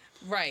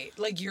 Right.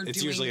 Like you're It's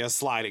doing... usually a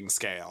sliding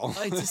scale.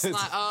 It's a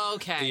oh,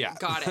 okay. Yeah.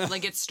 Got it.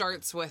 Like it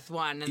starts with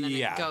one and then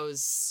Yeah. it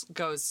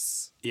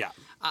goes Yeah.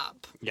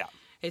 up. Yeah.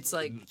 It's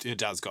like... It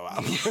does go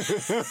up.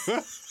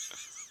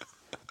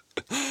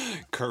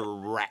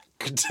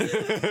 Correct.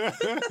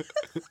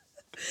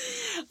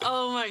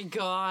 Oh my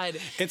God.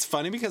 It's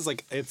funny because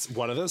like it's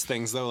one of those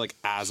things though, like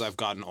as I've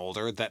gotten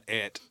older, that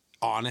it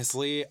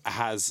honestly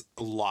has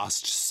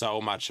lost so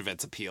much of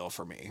its appeal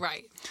for me.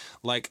 Right.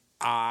 Like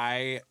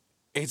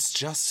it's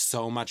just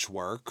so much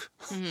work.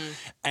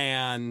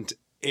 And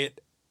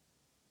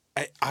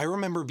I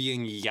remember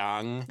being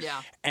young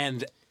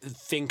and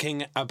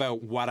thinking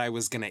about what I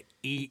was going to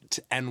eat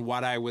and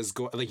what I was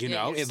going, like,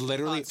 your it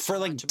literally thoughts for so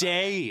like much about it.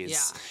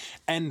 days.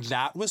 Yeah. And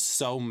that was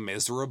so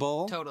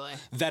miserable. Totally.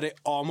 That it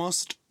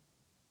almost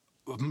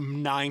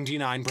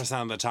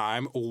 99% of the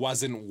time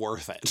wasn't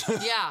worth it.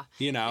 Yeah.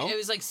 It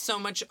was like so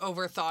much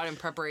overthought and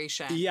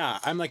preparation. Yeah,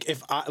 I'm like,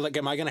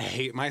 am I gonna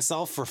hate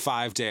myself for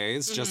 5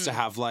 days just to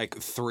have like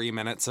 3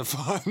 minutes of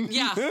fun?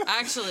 Yeah,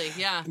 actually,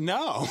 yeah.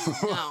 No.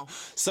 No.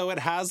 So it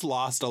has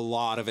lost a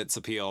lot of its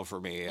appeal for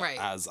me Right.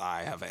 as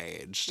I have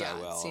aged. Yeah, I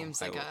will. it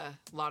seems like a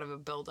lot of a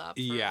build-up.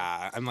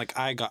 Yeah, I'm like,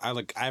 I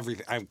like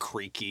everything. I have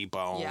creaky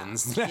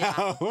bones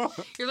now. Yeah.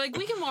 You're like,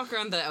 we can walk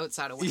around the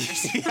outside of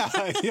Winners.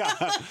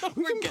 Yeah.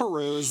 We can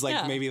peruse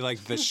Yeah. maybe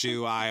like the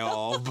shoe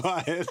aisle,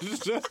 but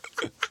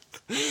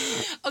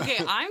Okay,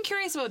 I'm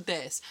curious about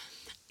this.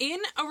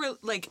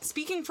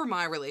 speaking for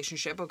my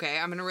relationship, okay,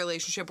 I'm in a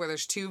relationship where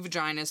there's 2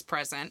 vaginas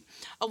present.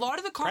 A lot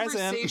of the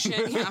conversation,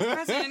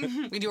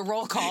 present. We do a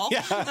roll call.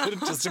 Yeah,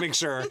 just to make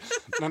sure.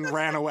 And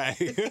ran away.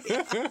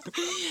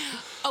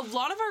 A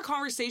lot of our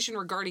conversation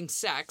regarding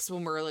sex,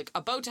 when we're like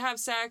about to have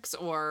sex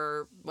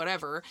or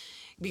whatever,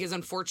 because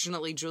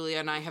unfortunately Julia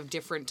and I have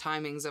different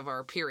timings of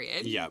our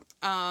period. Yeah.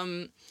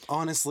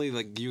 Honestly,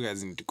 like, you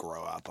guys need to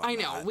grow up on I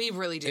know, that. we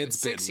really do. It's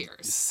 6 been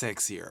years.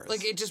 6 years.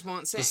 Like, it just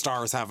won't sync. The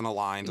stars haven't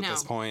aligned at No,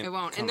 this point. it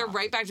won't. Come And they're on.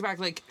 right back to back.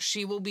 Like,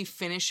 she will be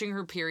finishing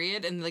her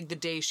period, and like the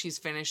day she's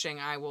finishing,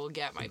 I will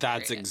get my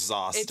That's period.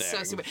 exhausting. It's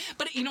so stupid.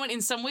 But you know what?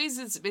 In some ways,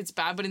 it's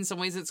bad, but in some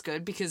ways, it's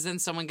good because then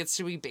someone gets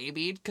to be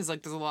babied. Because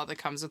like, there's a lot that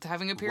comes with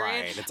having a period.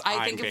 Right. It's I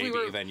I'm think baby, if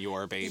we were, then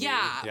you're baby.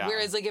 yeah.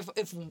 Whereas like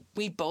if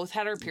we both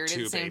had our period 2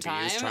 at the same babies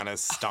time, trying to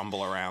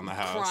stumble around the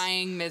house.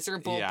 crying,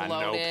 miserable, Yeah, no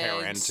bloated.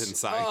 parent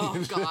inside.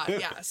 Oh god,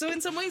 yeah. So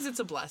in some ways it's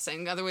a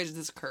blessing, other ways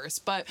it's a curse.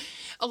 But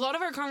a lot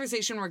of our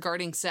conversation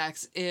regarding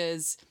sex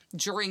is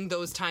during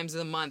those times of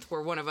the month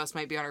where one of us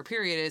might be on our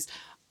period is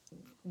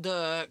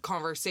the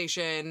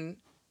conversation,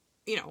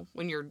 you know,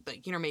 when you're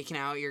like, you know, making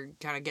out, you're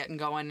kind of getting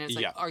going, and it's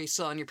like, Yeah. are you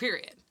still on your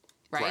period?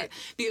 Right?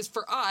 Because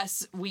for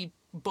us, we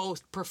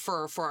both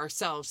prefer for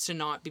ourselves to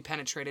not be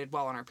penetrated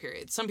while on our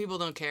period. Some people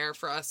don't care.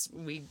 For us,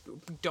 we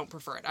don't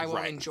prefer it. I won't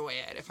Right. enjoy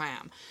it if I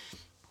am.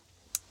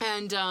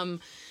 And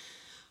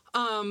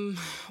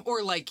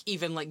or like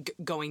even like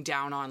going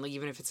down on, like,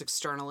 even if it's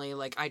externally,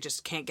 like I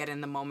just can't get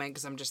in the moment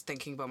because I'm just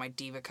thinking about my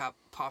Diva Cup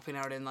popping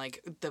out in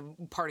like the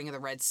parting of the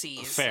Red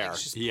Seas. Fair. Like,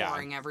 it's just Yeah.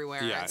 pouring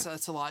everywhere. Yeah. So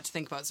it's a lot to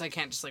think about. So I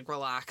can't just like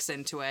relax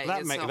into it. That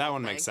It's the that whole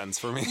one thing. makes sense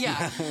for me.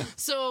 Yeah.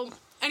 So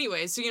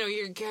anyway, so, you know,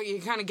 you're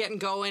kind of getting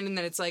going, and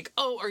then it's like,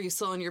 oh, are you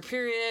still on your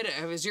period?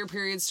 Has your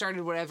period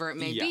started? Whatever it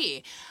may Yeah.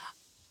 be.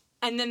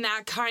 And then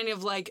that kind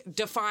of like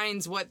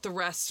defines what the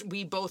rest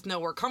we both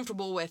know we're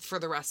comfortable with for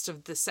the rest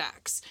of the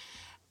sex.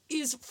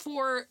 Is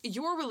for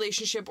your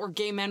relationship or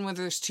gay men,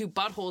 whether there's 2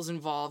 buttholes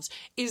involved,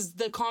 is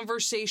the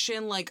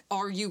conversation like,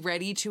 are you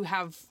ready to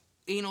have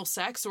anal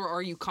sex, or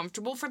are you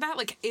comfortable for that?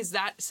 Like, is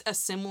that a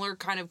similar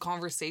kind of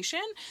conversation?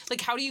 Like,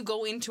 how do you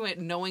go into it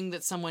knowing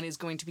that someone is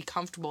going to be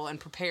comfortable and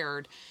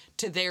prepared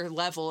to their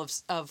level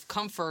of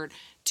comfort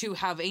to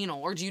have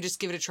anal? Or do you just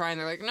give it a try and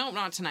they're like, no,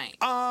 not tonight?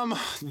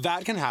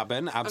 That can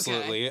happen,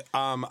 absolutely.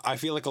 I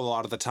feel like a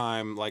lot of the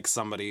time, like,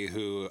 somebody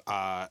who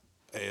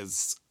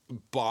is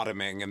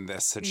bottoming in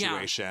this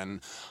situation,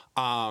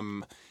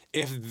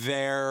 if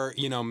they're,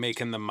 you know,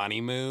 making the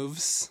money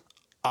moves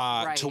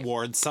Right.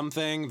 towards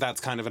something, that's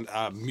kind of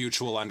a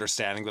mutual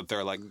understanding that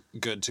they're like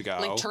good to go.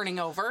 Like turning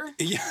over?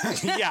 Yeah,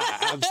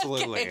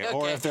 absolutely. Okay,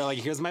 Or okay. if they're like,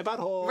 here's my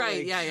butthole. Right,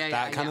 like, yeah,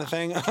 that kind of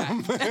thing.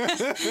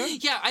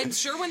 Yeah, I'm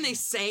sure when they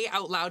say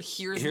out loud,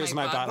 here's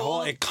my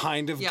butthole, it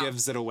kind of Yeah.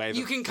 gives it away.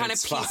 You that can kind of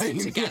it's piece fine.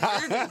 it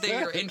together that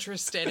they're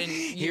interested in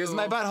you. Here's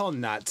my butthole,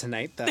 not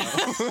tonight though.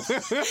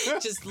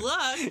 Just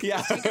look.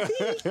 Yeah.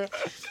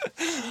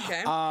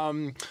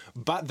 Okay.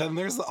 But then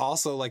there's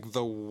also like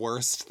the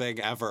worst thing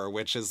ever,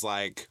 which is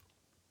like,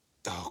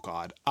 oh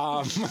God.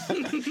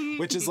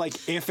 Which is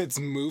like, if it's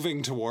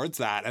moving towards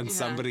that and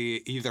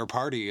somebody, either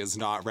party is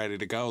not ready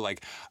to go.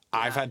 Like,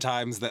 I've had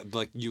times that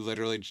like you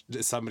literally,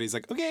 somebody's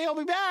like, okay, I'll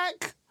be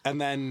back.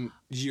 And then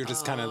you're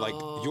just kind of like,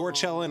 you're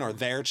chilling or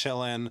they're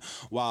chilling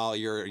while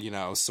you're, you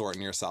know,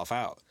 sorting yourself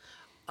out.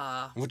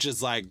 Which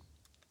is like,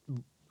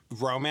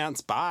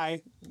 romance,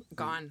 bye.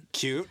 Gone.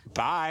 Cute,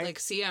 bye. Like,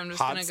 see, I'm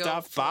just Hot gonna go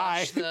stuff,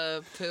 bye. flush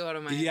the poo out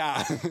of my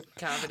Yeah.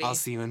 cavity. I'll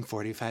see you in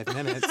 45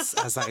 minutes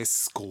as I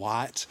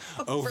squat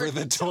over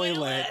the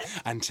toilet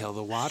until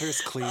the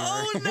water's clear.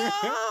 Oh no,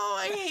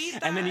 I hate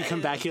that. And then you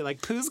come back, you're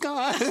like, poo's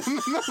gone.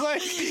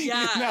 Like,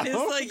 Yeah, you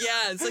know?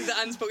 it's like the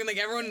unspoken, like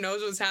everyone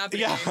knows what's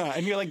happening. Yeah,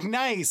 and you're like,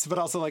 nice, but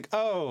also like,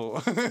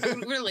 oh.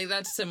 Really,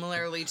 that's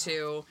similarly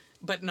to,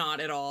 but not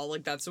at all.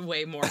 Like, that's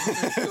way more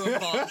too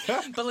involved.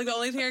 But like, the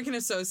only thing I can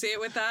associate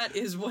with that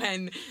is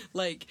when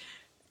like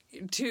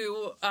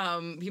 2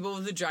 people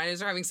with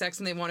vaginas are having sex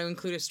and they want to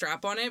include a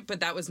strap on it,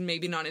 but that was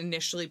maybe not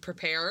initially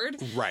prepared.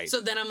 Right.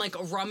 So then I'm like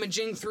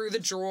rummaging through the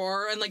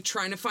drawer and like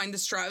trying to find the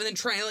strap and then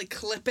trying to like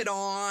clip it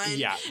on.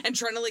 Yeah. And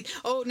trying to like,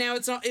 oh, now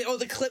it's not, oh,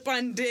 the clip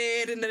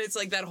undid. And then it's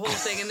like that whole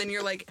thing. And then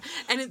you're like,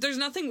 and there's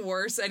nothing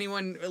worse.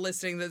 Anyone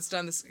listening that's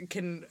done this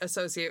can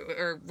associate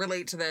or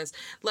relate to this.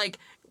 Like,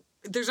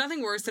 there's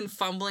nothing worse than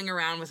fumbling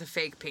around with a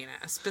fake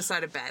penis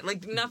beside a bed.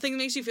 Like, nothing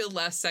makes you feel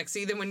less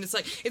sexy than when it's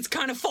like, it's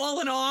kind of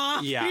falling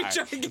off. Yeah, You're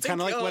trying to it's get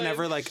kind of like going.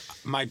 whenever like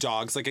my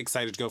dog's like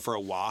excited to go for a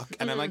walk,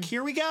 and I'm like,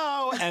 here we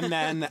go, and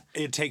then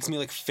it takes me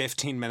like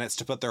 15 minutes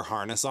to put their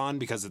harness on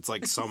because it's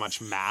like so much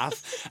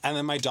math, and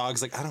then my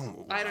dog's like, I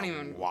don't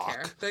even walk.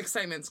 care. The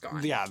excitement's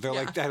gone. Yeah, they're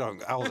like,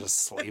 I'll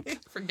just sleep.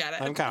 Forget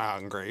it. I'm kind of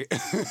hungry.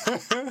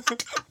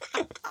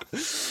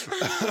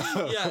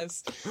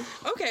 Yes.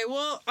 Okay,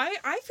 well, I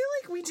feel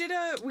like we did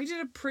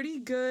a pretty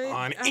good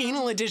On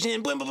anal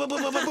edition.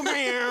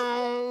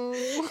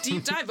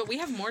 deep dive, but we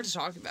have more to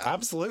talk about.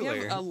 Absolutely.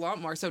 We have a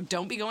lot more, so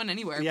don't be going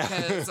anywhere Yeah.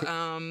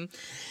 because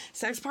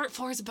sex part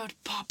 4 is about to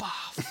pop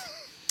off.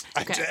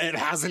 Okay. It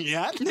hasn't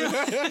yet.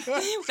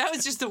 That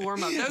was just a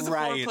warm-up. That was a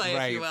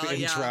foreplay, if you will.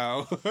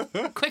 Intro.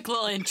 Yeah. Quick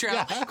little intro.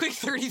 Quick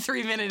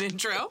 33-minute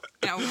intro.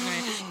 Now we're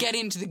going to get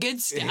into the good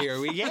stuff. Here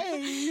we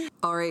go.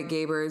 All right,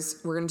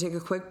 Gabers, we're going to take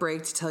a quick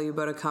break to tell you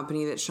about a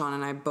company that Sean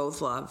and I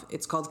both love.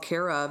 It's called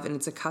Care of, and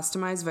it's a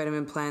customized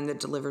vitamin plan that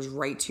delivers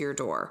right to your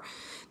door.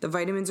 The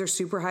vitamins are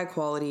super high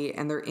quality,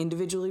 and they're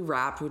individually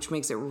wrapped, which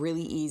makes it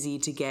really easy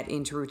to get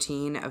into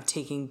routine of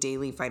taking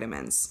daily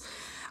vitamins.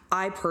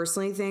 I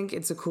personally think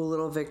it's a cool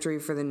little victory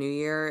for the new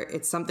year.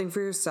 It's something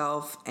for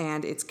yourself,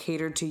 and it's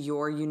catered to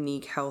your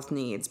unique health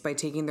needs by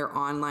taking their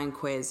online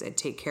quiz at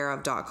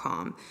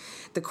takecareof.com.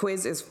 The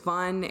quiz is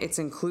fun, it's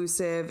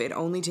inclusive, it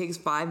only takes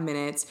 5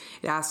 minutes.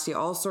 It asks you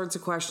all sorts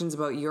of questions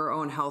about your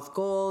own health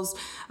goals,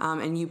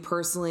 and you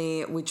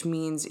personally, which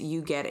means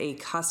you get a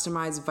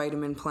customized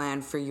vitamin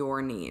plan for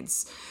your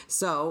needs.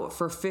 So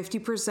for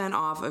 50%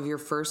 off of your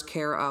first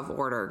Care Of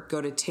order, go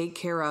to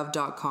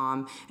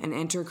takecareof.com and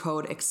enter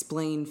code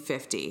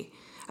EXPLAIN50.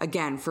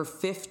 Again, for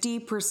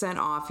 50%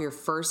 off your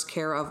first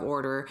Care Of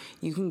order,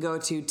 you can go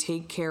to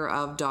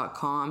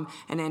takecareof.com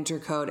and enter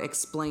code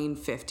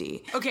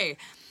EXPLAIN50. Okay,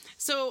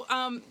 so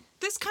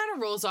this kind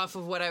of rolls off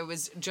of what I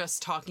was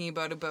just talking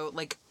about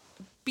like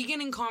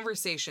beginning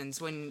conversations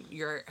when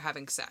you're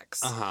having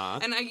sex.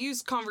 And I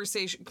use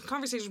conversation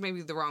may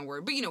be the wrong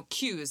word, but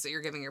cues that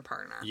you're giving your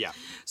partner. Yeah.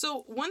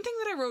 So one thing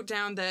that I wrote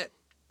down that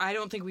I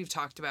don't think we've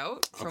talked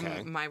about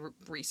from my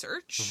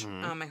research,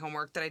 my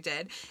homework that I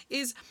did,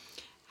 is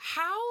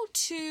how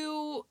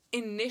to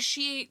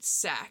initiate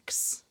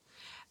sex.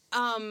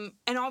 And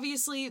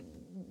obviously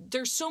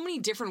there's so many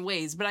different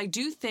ways, but I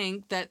do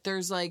think that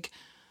there's like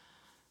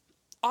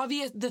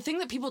the thing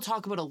that people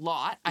talk about a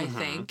lot, I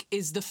think,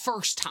 is the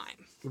first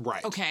time.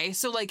 Right. Okay.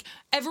 So like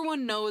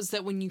everyone knows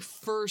that when you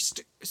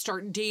first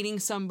start dating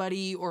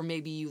somebody, or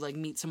maybe you like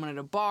meet someone at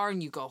a bar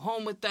and you go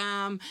home with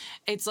them,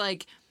 it's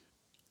like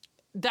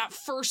that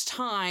first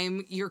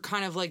time you're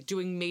kind of like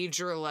doing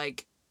major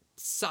like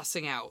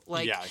sussing out,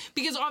 like,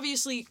 because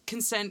obviously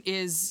consent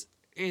is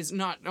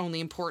not only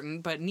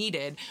important but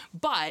needed,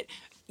 but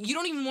you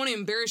don't even want to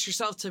embarrass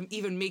yourself to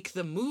even make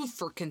the move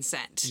for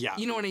consent. Yeah.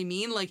 You know what I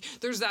mean? Like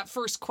there's that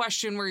first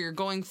question where you're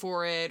going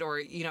for it,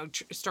 or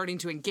starting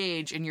to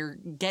engage and you're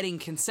getting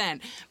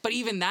consent, but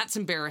even that's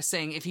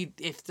embarrassing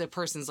if the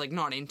person's like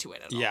not into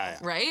it at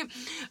all. Right?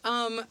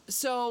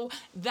 So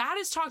that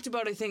is talked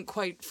about, I think,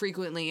 quite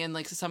frequently, and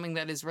like something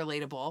that is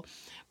relatable.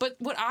 But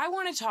what I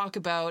want to talk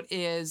about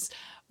is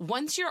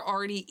once you're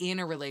already in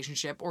a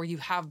relationship or you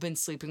have been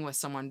sleeping with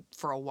someone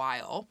for a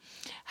while,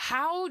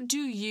 how do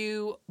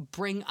you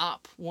bring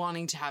up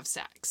wanting to have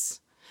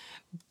sex?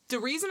 The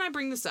reason I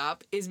bring this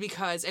up is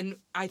because, and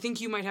I think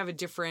you might have a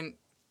different,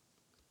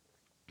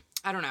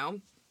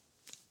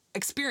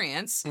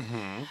 experience.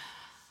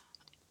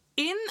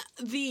 In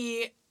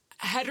the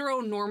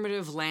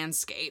heteronormative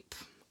landscape,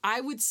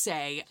 I would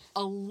say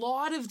a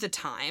lot of the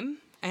time,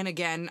 and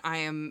again, I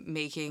am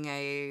making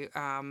a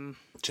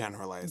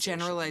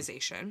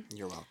generalization.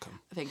 You're welcome.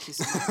 Thank you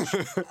so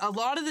much. A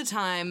lot of the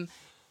time,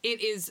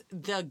 it is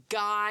the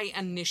guy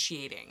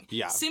initiating.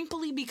 Yeah.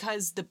 Simply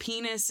because the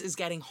penis is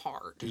getting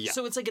hard. Yeah.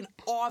 So it's like an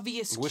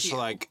obvious cue. Which,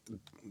 like,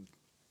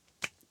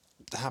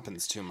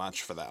 happens too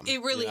much for them.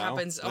 It really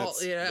happens all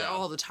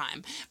the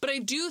time. But I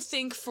do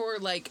think for,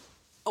 like,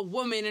 a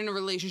woman in a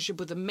relationship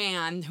with a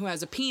man who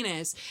has a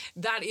penis,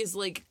 that is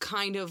like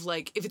kind of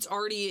like, if it's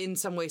already in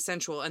some way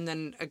sensual and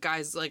then a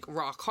guy's like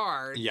rock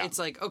hard, it's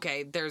like,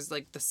 okay, there's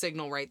like the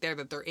signal right there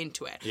that they're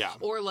into it. Yeah.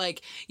 Or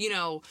like,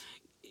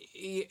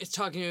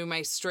 talking to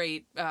my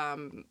straight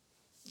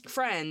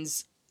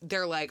friends,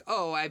 they're like,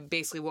 oh, I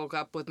basically woke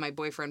up with my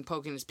boyfriend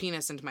poking his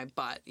penis into my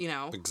butt,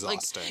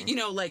 Exhausting.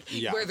 Like,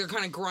 where they're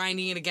kind of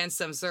grinding it against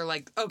them. So they're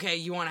like, okay,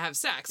 you want to have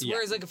sex. Yeah.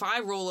 Whereas, like, if I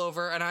roll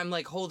over and I'm,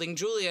 like, holding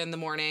Julia in the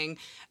morning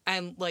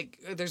and, like,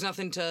 there's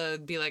nothing to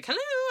be like, hello,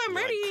 I'm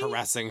ready. Like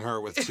caressing her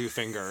with 2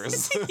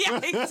 fingers. Yeah,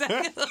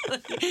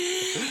 exactly.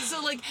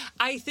 So, like,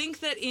 I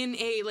think that in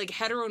a, like,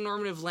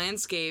 heteronormative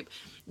landscape,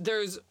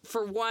 there's,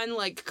 for one,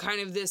 like,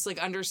 kind of this,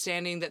 like,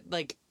 understanding that,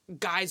 like,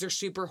 guys are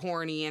super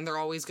horny and they're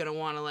always going to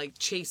want to like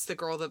chase the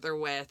girl that they're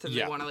with, and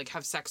they want to like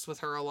have sex with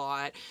her a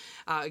lot,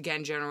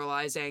 again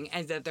generalizing,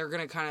 and that they're going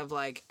to kind of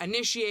like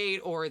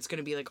initiate, or it's going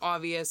to be like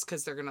obvious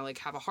because they're going to like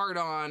have a hard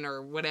on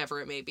or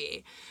whatever it may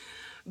be.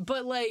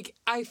 But like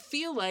I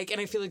feel like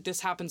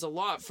this happens a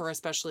lot for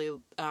especially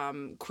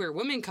queer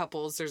women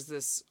couples. There's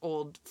this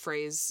old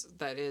phrase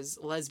that is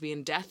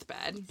lesbian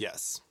deathbed.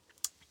 Yes.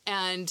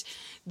 And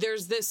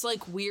there's this,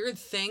 like, weird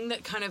thing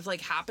that kind of,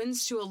 like,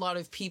 happens to a lot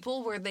of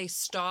people where they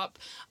stop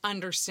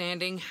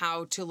understanding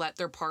how to let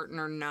their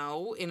partner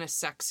know in a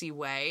sexy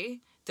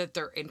way that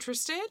they're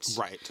interested.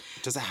 Right.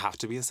 Does it have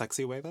to be a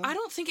sexy way, though? I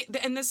don't think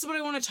it... And this is what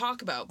I want to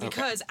talk about,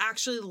 because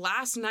actually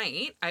last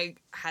night I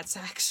had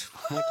sex.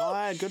 Oh, my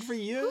God. Good for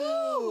you.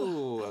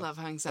 Woo! I love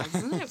having sex.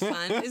 Isn't it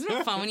fun? Isn't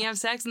it fun when you have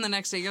sex and the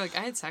next day you're like,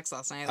 I had sex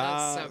last night. That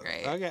was so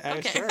great.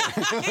 Okay. Sure.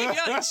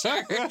 Yeah,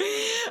 sure.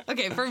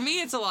 Okay, for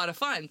me, it's a lot of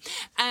fun.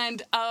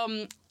 And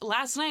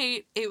last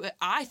night,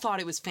 I thought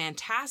it was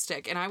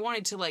fantastic, and I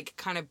wanted to like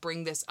kind of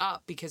bring this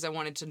up because I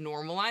wanted to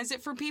normalize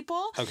it for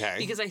people. Okay.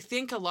 Because I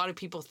think a lot of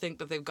people think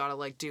that they've got to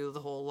like do the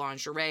whole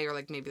lingerie, or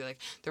like maybe like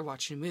they're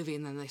watching a movie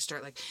and then they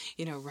start like,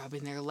 you know,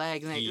 rubbing their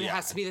leg, and it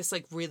has to be this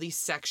like really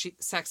sexy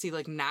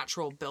like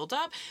natural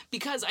buildup.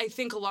 Because I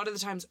think a lot of the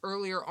times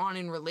earlier on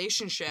in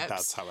relationships,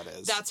 That's how it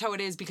is. That's how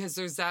it is, because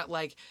there's that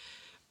like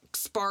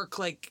spark,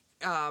 like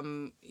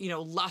you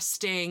know,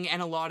 lusting,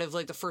 and a lot of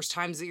like the first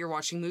times that you're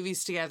watching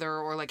movies together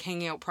or like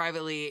hanging out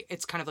privately,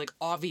 it's kind of like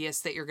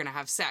obvious that you're gonna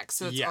have sex,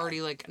 so it's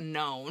already like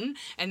known,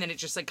 and then it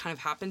just like kind of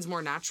happens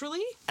more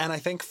naturally. And I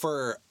think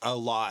for a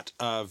lot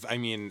of, I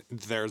mean,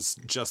 there's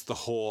just the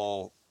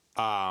whole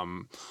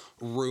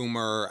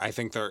rumor. I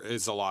think there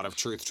is a lot of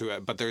truth to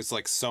it, but there's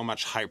like so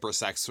much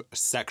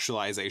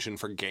sexualization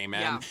for gay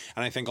men,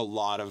 and I think a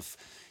lot of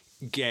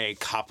gay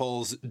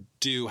couples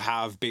do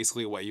have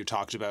basically what you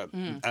talked about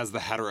as the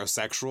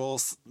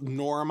heterosexual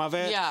norm of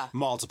it,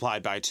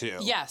 multiplied by 2.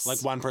 Yes.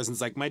 Like one person's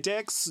like, my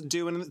dick's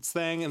doing its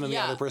thing, and then the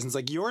other person's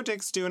like, your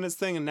dick's doing its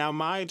thing, and now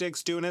my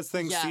dick's doing its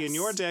thing, seeing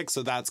your dick,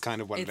 so that's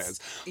kind of what it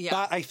is. Yeah.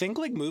 But I think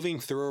like moving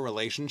through a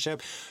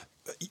relationship,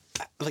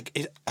 like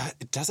it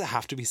doesn't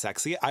have to be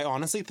sexy. I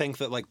honestly think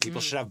that like people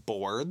should have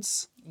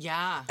boards.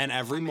 Yeah. And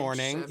every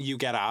morning you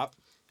get up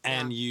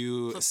and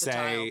you Flip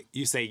say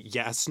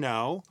yes,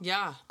 no.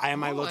 Yeah.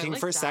 Am I Oh, looking like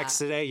for that. sex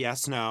today?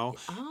 Yes, no.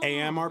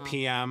 AM or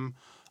PM.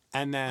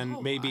 And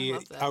then maybe I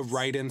love a this.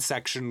 write-in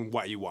section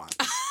what you want.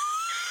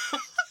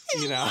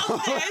 You know?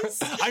 This.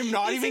 I'm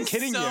not even is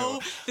kidding you.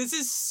 This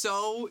is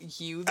so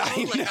you, though.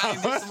 I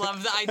just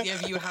love the idea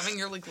of you having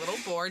your like little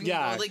board and you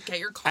go, like, get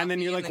your coffee. And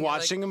then you're like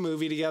watching a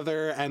movie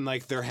together, and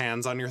like their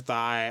hands on your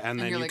thigh, and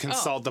then you're you like,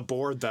 consult the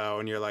board though,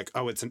 and you're like,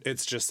 oh,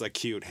 it's just a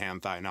cute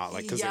hand thigh, not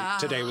like, because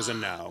today was a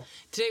no.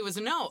 Today was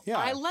a no. Yeah.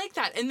 I like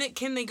that. And they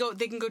can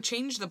go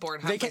change the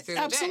board halfway through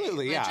the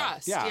absolutely, day. yeah.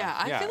 Adjust. Yeah,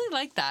 I yeah. really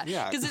like that.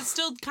 Yeah. Because it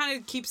still kind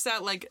of keeps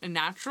that like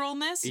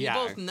naturalness. You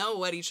both know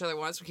what each other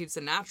wants, but keeps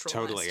the naturalness.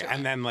 Totally. To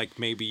And it. then like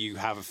maybe you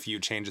have a few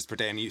changes per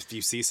day, and if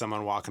you see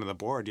someone walking to the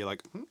board, you're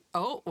like,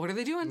 oh, what are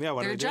they doing? Yeah,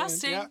 what They're are they doing?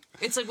 adjusting. Yeah.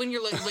 It's like when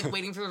you're like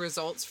waiting for the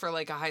results for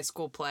like a high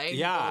school play.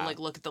 Yeah. You go and, like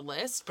look at the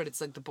list, but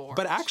it's like the board.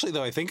 But actually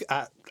though, I think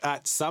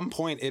at some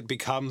point it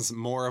becomes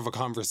more of a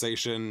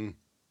conversation.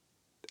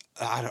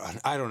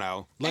 I don't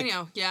know. Like, I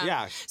know, yeah.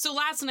 Yeah. So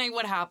last night,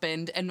 what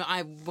happened, and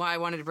why I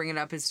wanted to bring it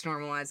up is to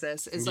normalize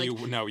this, is like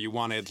you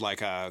wanted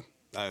like a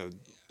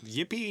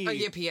yippee. a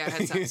yippee, I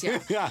had sex, yeah.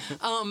 Yeah.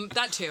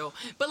 That too.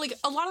 But like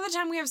a lot of the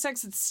time we have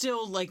sex, it's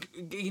still like,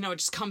 you know, it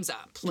just comes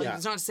up. Like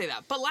it's not to say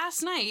that. But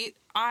last night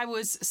I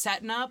was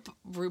setting up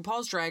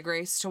RuPaul's Drag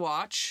Race to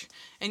watch.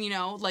 And you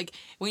know, like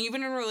when you've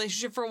been in a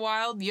relationship for a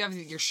while, you have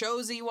your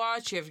shows that you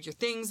watch, you have your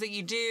things that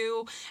you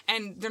do,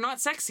 and they're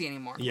not sexy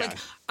anymore. Yeah. Like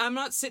I'm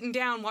not sitting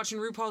down watching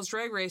RuPaul's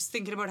Drag Race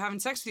thinking about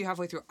having sex with you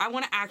halfway through. I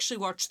want to actually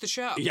watch the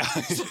show. Yeah.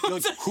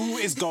 Like, who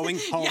is going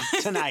home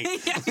tonight?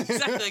 Yeah,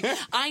 exactly. Like,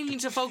 I need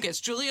to focus.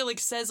 Julia like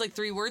says like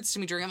 3 words to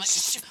me during. I'm like,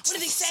 what do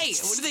they say?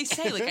 What do they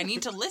say? Like I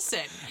need to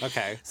listen.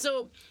 Okay.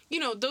 So you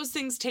know those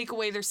things take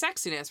away their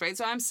sexiness, right?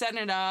 So I'm setting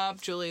it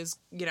up. Julia's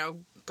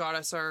got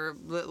us our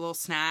little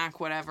snack,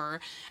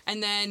 whatever,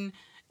 and then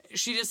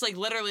she just like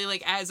literally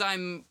like as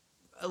I'm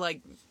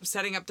like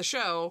setting up the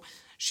show,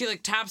 she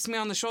like taps me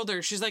on the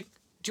shoulder. She's like,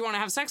 do you want to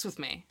have sex with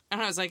me?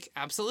 And I was like,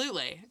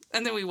 absolutely.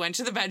 And then we went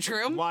to the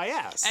bedroom. Why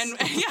yes? And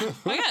yeah,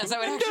 well, yes, I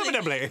would actually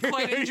Indubitably.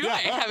 quite enjoy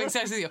having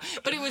sex with you.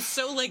 But it was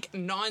so like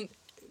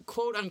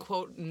quote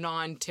unquote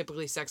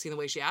non-typically sexy in the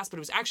way she asked, but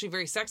it was actually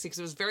very sexy because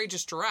it was very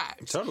just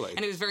direct. Totally.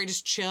 And it was very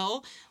just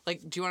chill.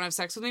 Like, do you want to have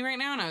sex with me right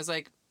now? And I was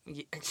like,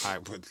 I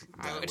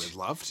would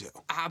love to.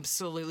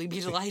 absolutely be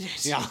delighted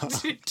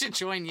to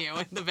join you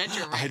in the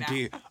bedroom right now. I'd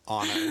be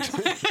honored.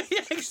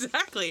 Yeah,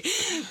 exactly.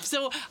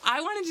 So I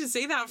wanted to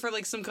say that for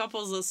like some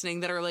couples listening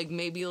that are like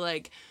maybe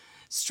like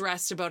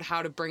stressed about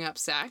how to bring up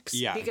sex.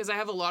 Yeah. Because I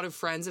have a lot of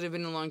friends that have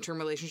been in long-term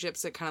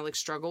relationships that kind of like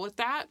struggle with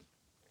that.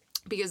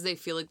 Because they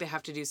feel like they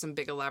have to do some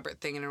big elaborate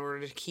thing in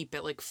order to keep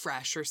it like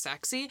fresh or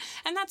sexy.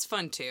 And that's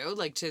fun too.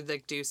 Like to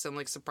like do some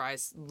like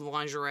surprise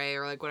lingerie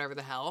or like whatever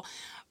the hell.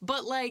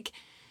 But like,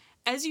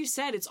 as you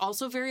said, it's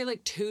also very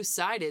like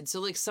two-sided. So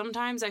like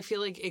sometimes I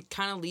feel like it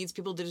kind of leads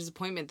people to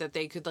disappointment that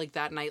they could like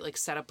that night like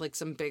set up like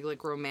some big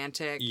like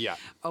romantic,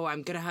 oh,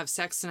 I'm gonna have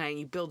sex tonight, and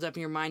you build up in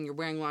your mind, you're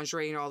wearing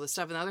lingerie and all this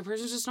stuff, and the other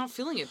person's just not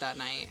feeling it that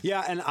night.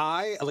 Yeah, and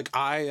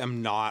I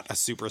am not a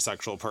super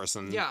sexual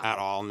person at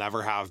all.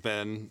 Never have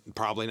been,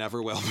 probably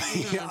never will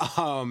be.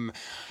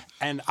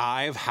 And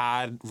I've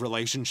had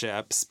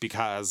relationships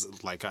because,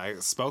 like I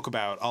spoke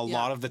about, a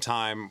lot of the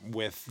time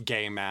with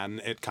gay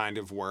men, it kind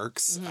of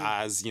works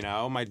as, you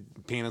know, my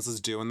penis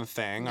is doing the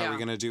thing. Are we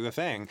going to do the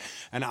thing?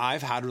 And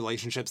I've had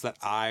relationships that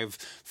I've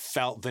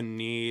felt the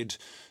need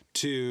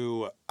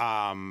to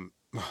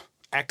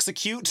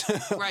execute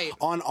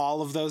on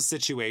all of those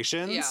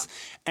situations. Yeah.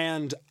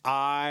 And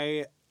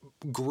I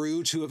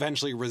grew to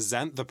eventually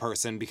resent the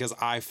person because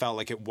I felt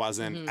like it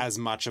wasn't as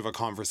much of a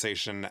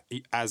conversation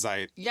as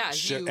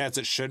as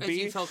it should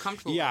be. You felt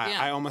comfortable. Yeah,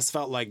 I almost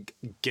felt like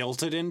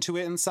guilted into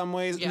it in some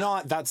ways. Yeah.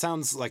 Not that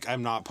sounds like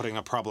I'm not putting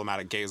a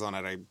problematic gaze on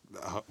it. I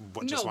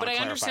just want to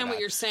clarify understand that. what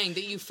you're saying.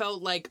 That you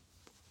felt like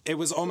it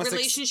was almost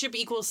relationship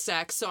equals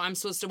sex, so I'm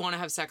supposed to want to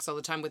have sex all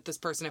the time with this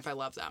person if I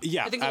love them.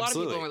 Yeah, I think a absolutely.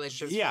 lot of people in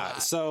relationships. Yeah, feel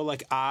that. so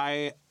like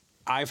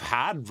I've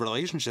had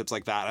relationships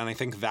like that, and I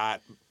think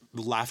that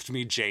left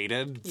me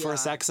jaded for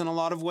sex in a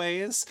lot of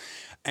ways.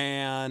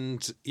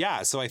 And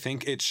yeah, so I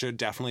think it should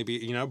definitely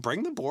be,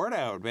 bring the board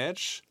out,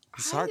 bitch.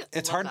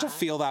 It's hard to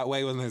feel that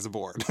way when there's a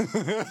board.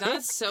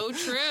 That's so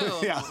true.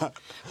 Yeah.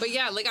 But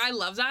yeah, like I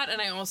love that,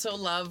 and I also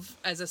love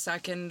as a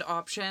second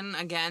option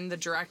again the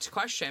direct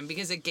question,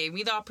 because it gave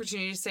me the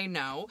opportunity to say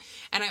no,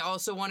 and I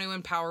also want to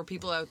empower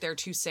people out there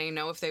to say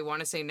no if they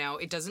want to say no.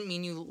 It doesn't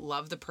mean you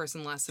love the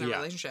person less in a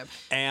relationship.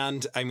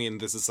 And I mean,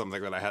 this is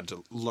something that I had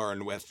to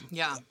learn with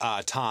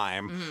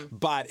time.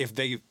 But if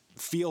they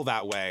feel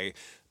that way,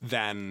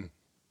 then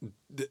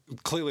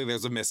clearly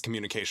there's a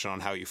miscommunication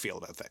on how you feel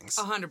about things.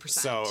 100%.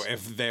 So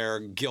if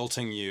they're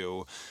guilting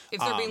you, if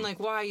they're being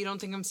like, why, you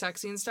don't think I'm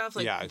sexy and stuff,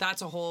 like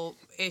that's a whole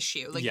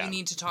issue. Like you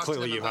need to talk to them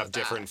about that. Clearly you have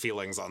different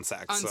feelings on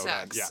sex.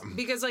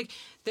 Because like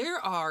there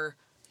are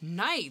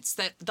nights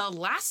that the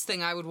last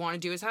thing I would want to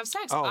do is have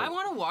sex. I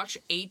want to watch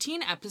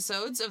 18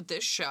 episodes of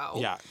this show.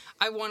 Yeah.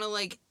 I want to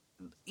like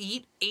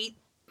eat 8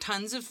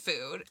 tons of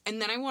food,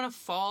 and then I want to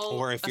fall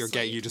Or if you're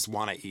asleep. gay, you just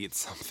want to eat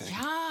something.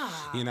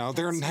 Yeah.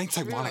 There are nights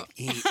I want to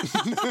eat.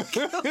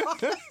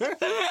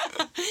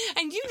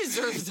 And you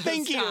deserve those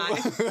Thank you.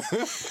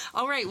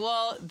 All right,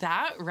 well,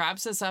 that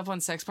wraps us up on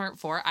Sex Part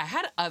 4. I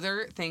had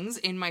other things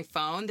in my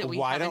phone that we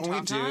haven't talked Why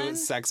don't we do on.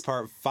 Sex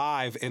Part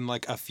 5 in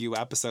like a few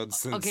episodes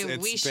since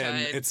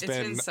it's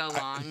been so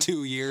long.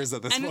 2 years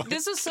at this point. And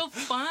this was so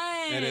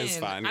fun. It is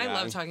fun, I yeah.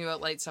 love talking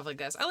about light stuff like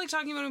this. I like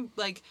talking about,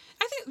 like,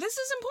 I think this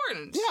is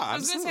important. Yeah, I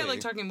was going to say I absolutely.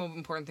 like talking about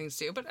important things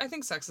too, but I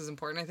think sex is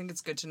important. I think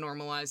it's good to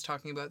normalize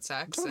talking about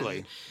sex. Totally.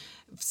 And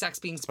sex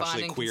being Especially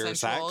fun and queer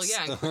consensual. sex.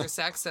 Yeah, and queer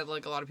sex that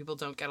like a lot of people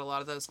don't get a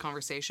lot of those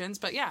conversations.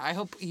 But yeah, I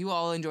hope you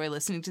all enjoy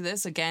listening to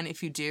this. Again,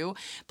 if you do,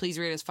 please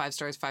rate us 5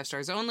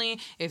 stars only.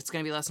 If it's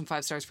going to be less than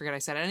 5 stars, forget I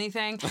said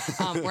anything.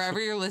 Wherever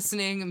you're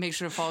listening, make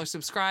sure to follow,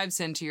 subscribe,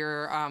 send to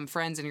your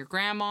friends and your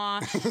grandma.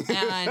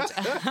 And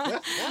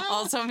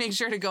also make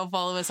sure to go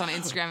follow us on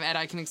Instagram at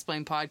I Can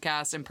Explain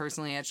Podcast and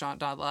personally at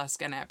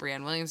Sean.Lusk and at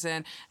Brianne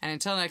Williamson. And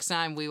until next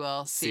time, we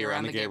will see you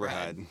around the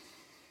neighborhood.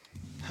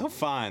 How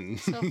fun.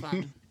 So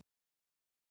fun.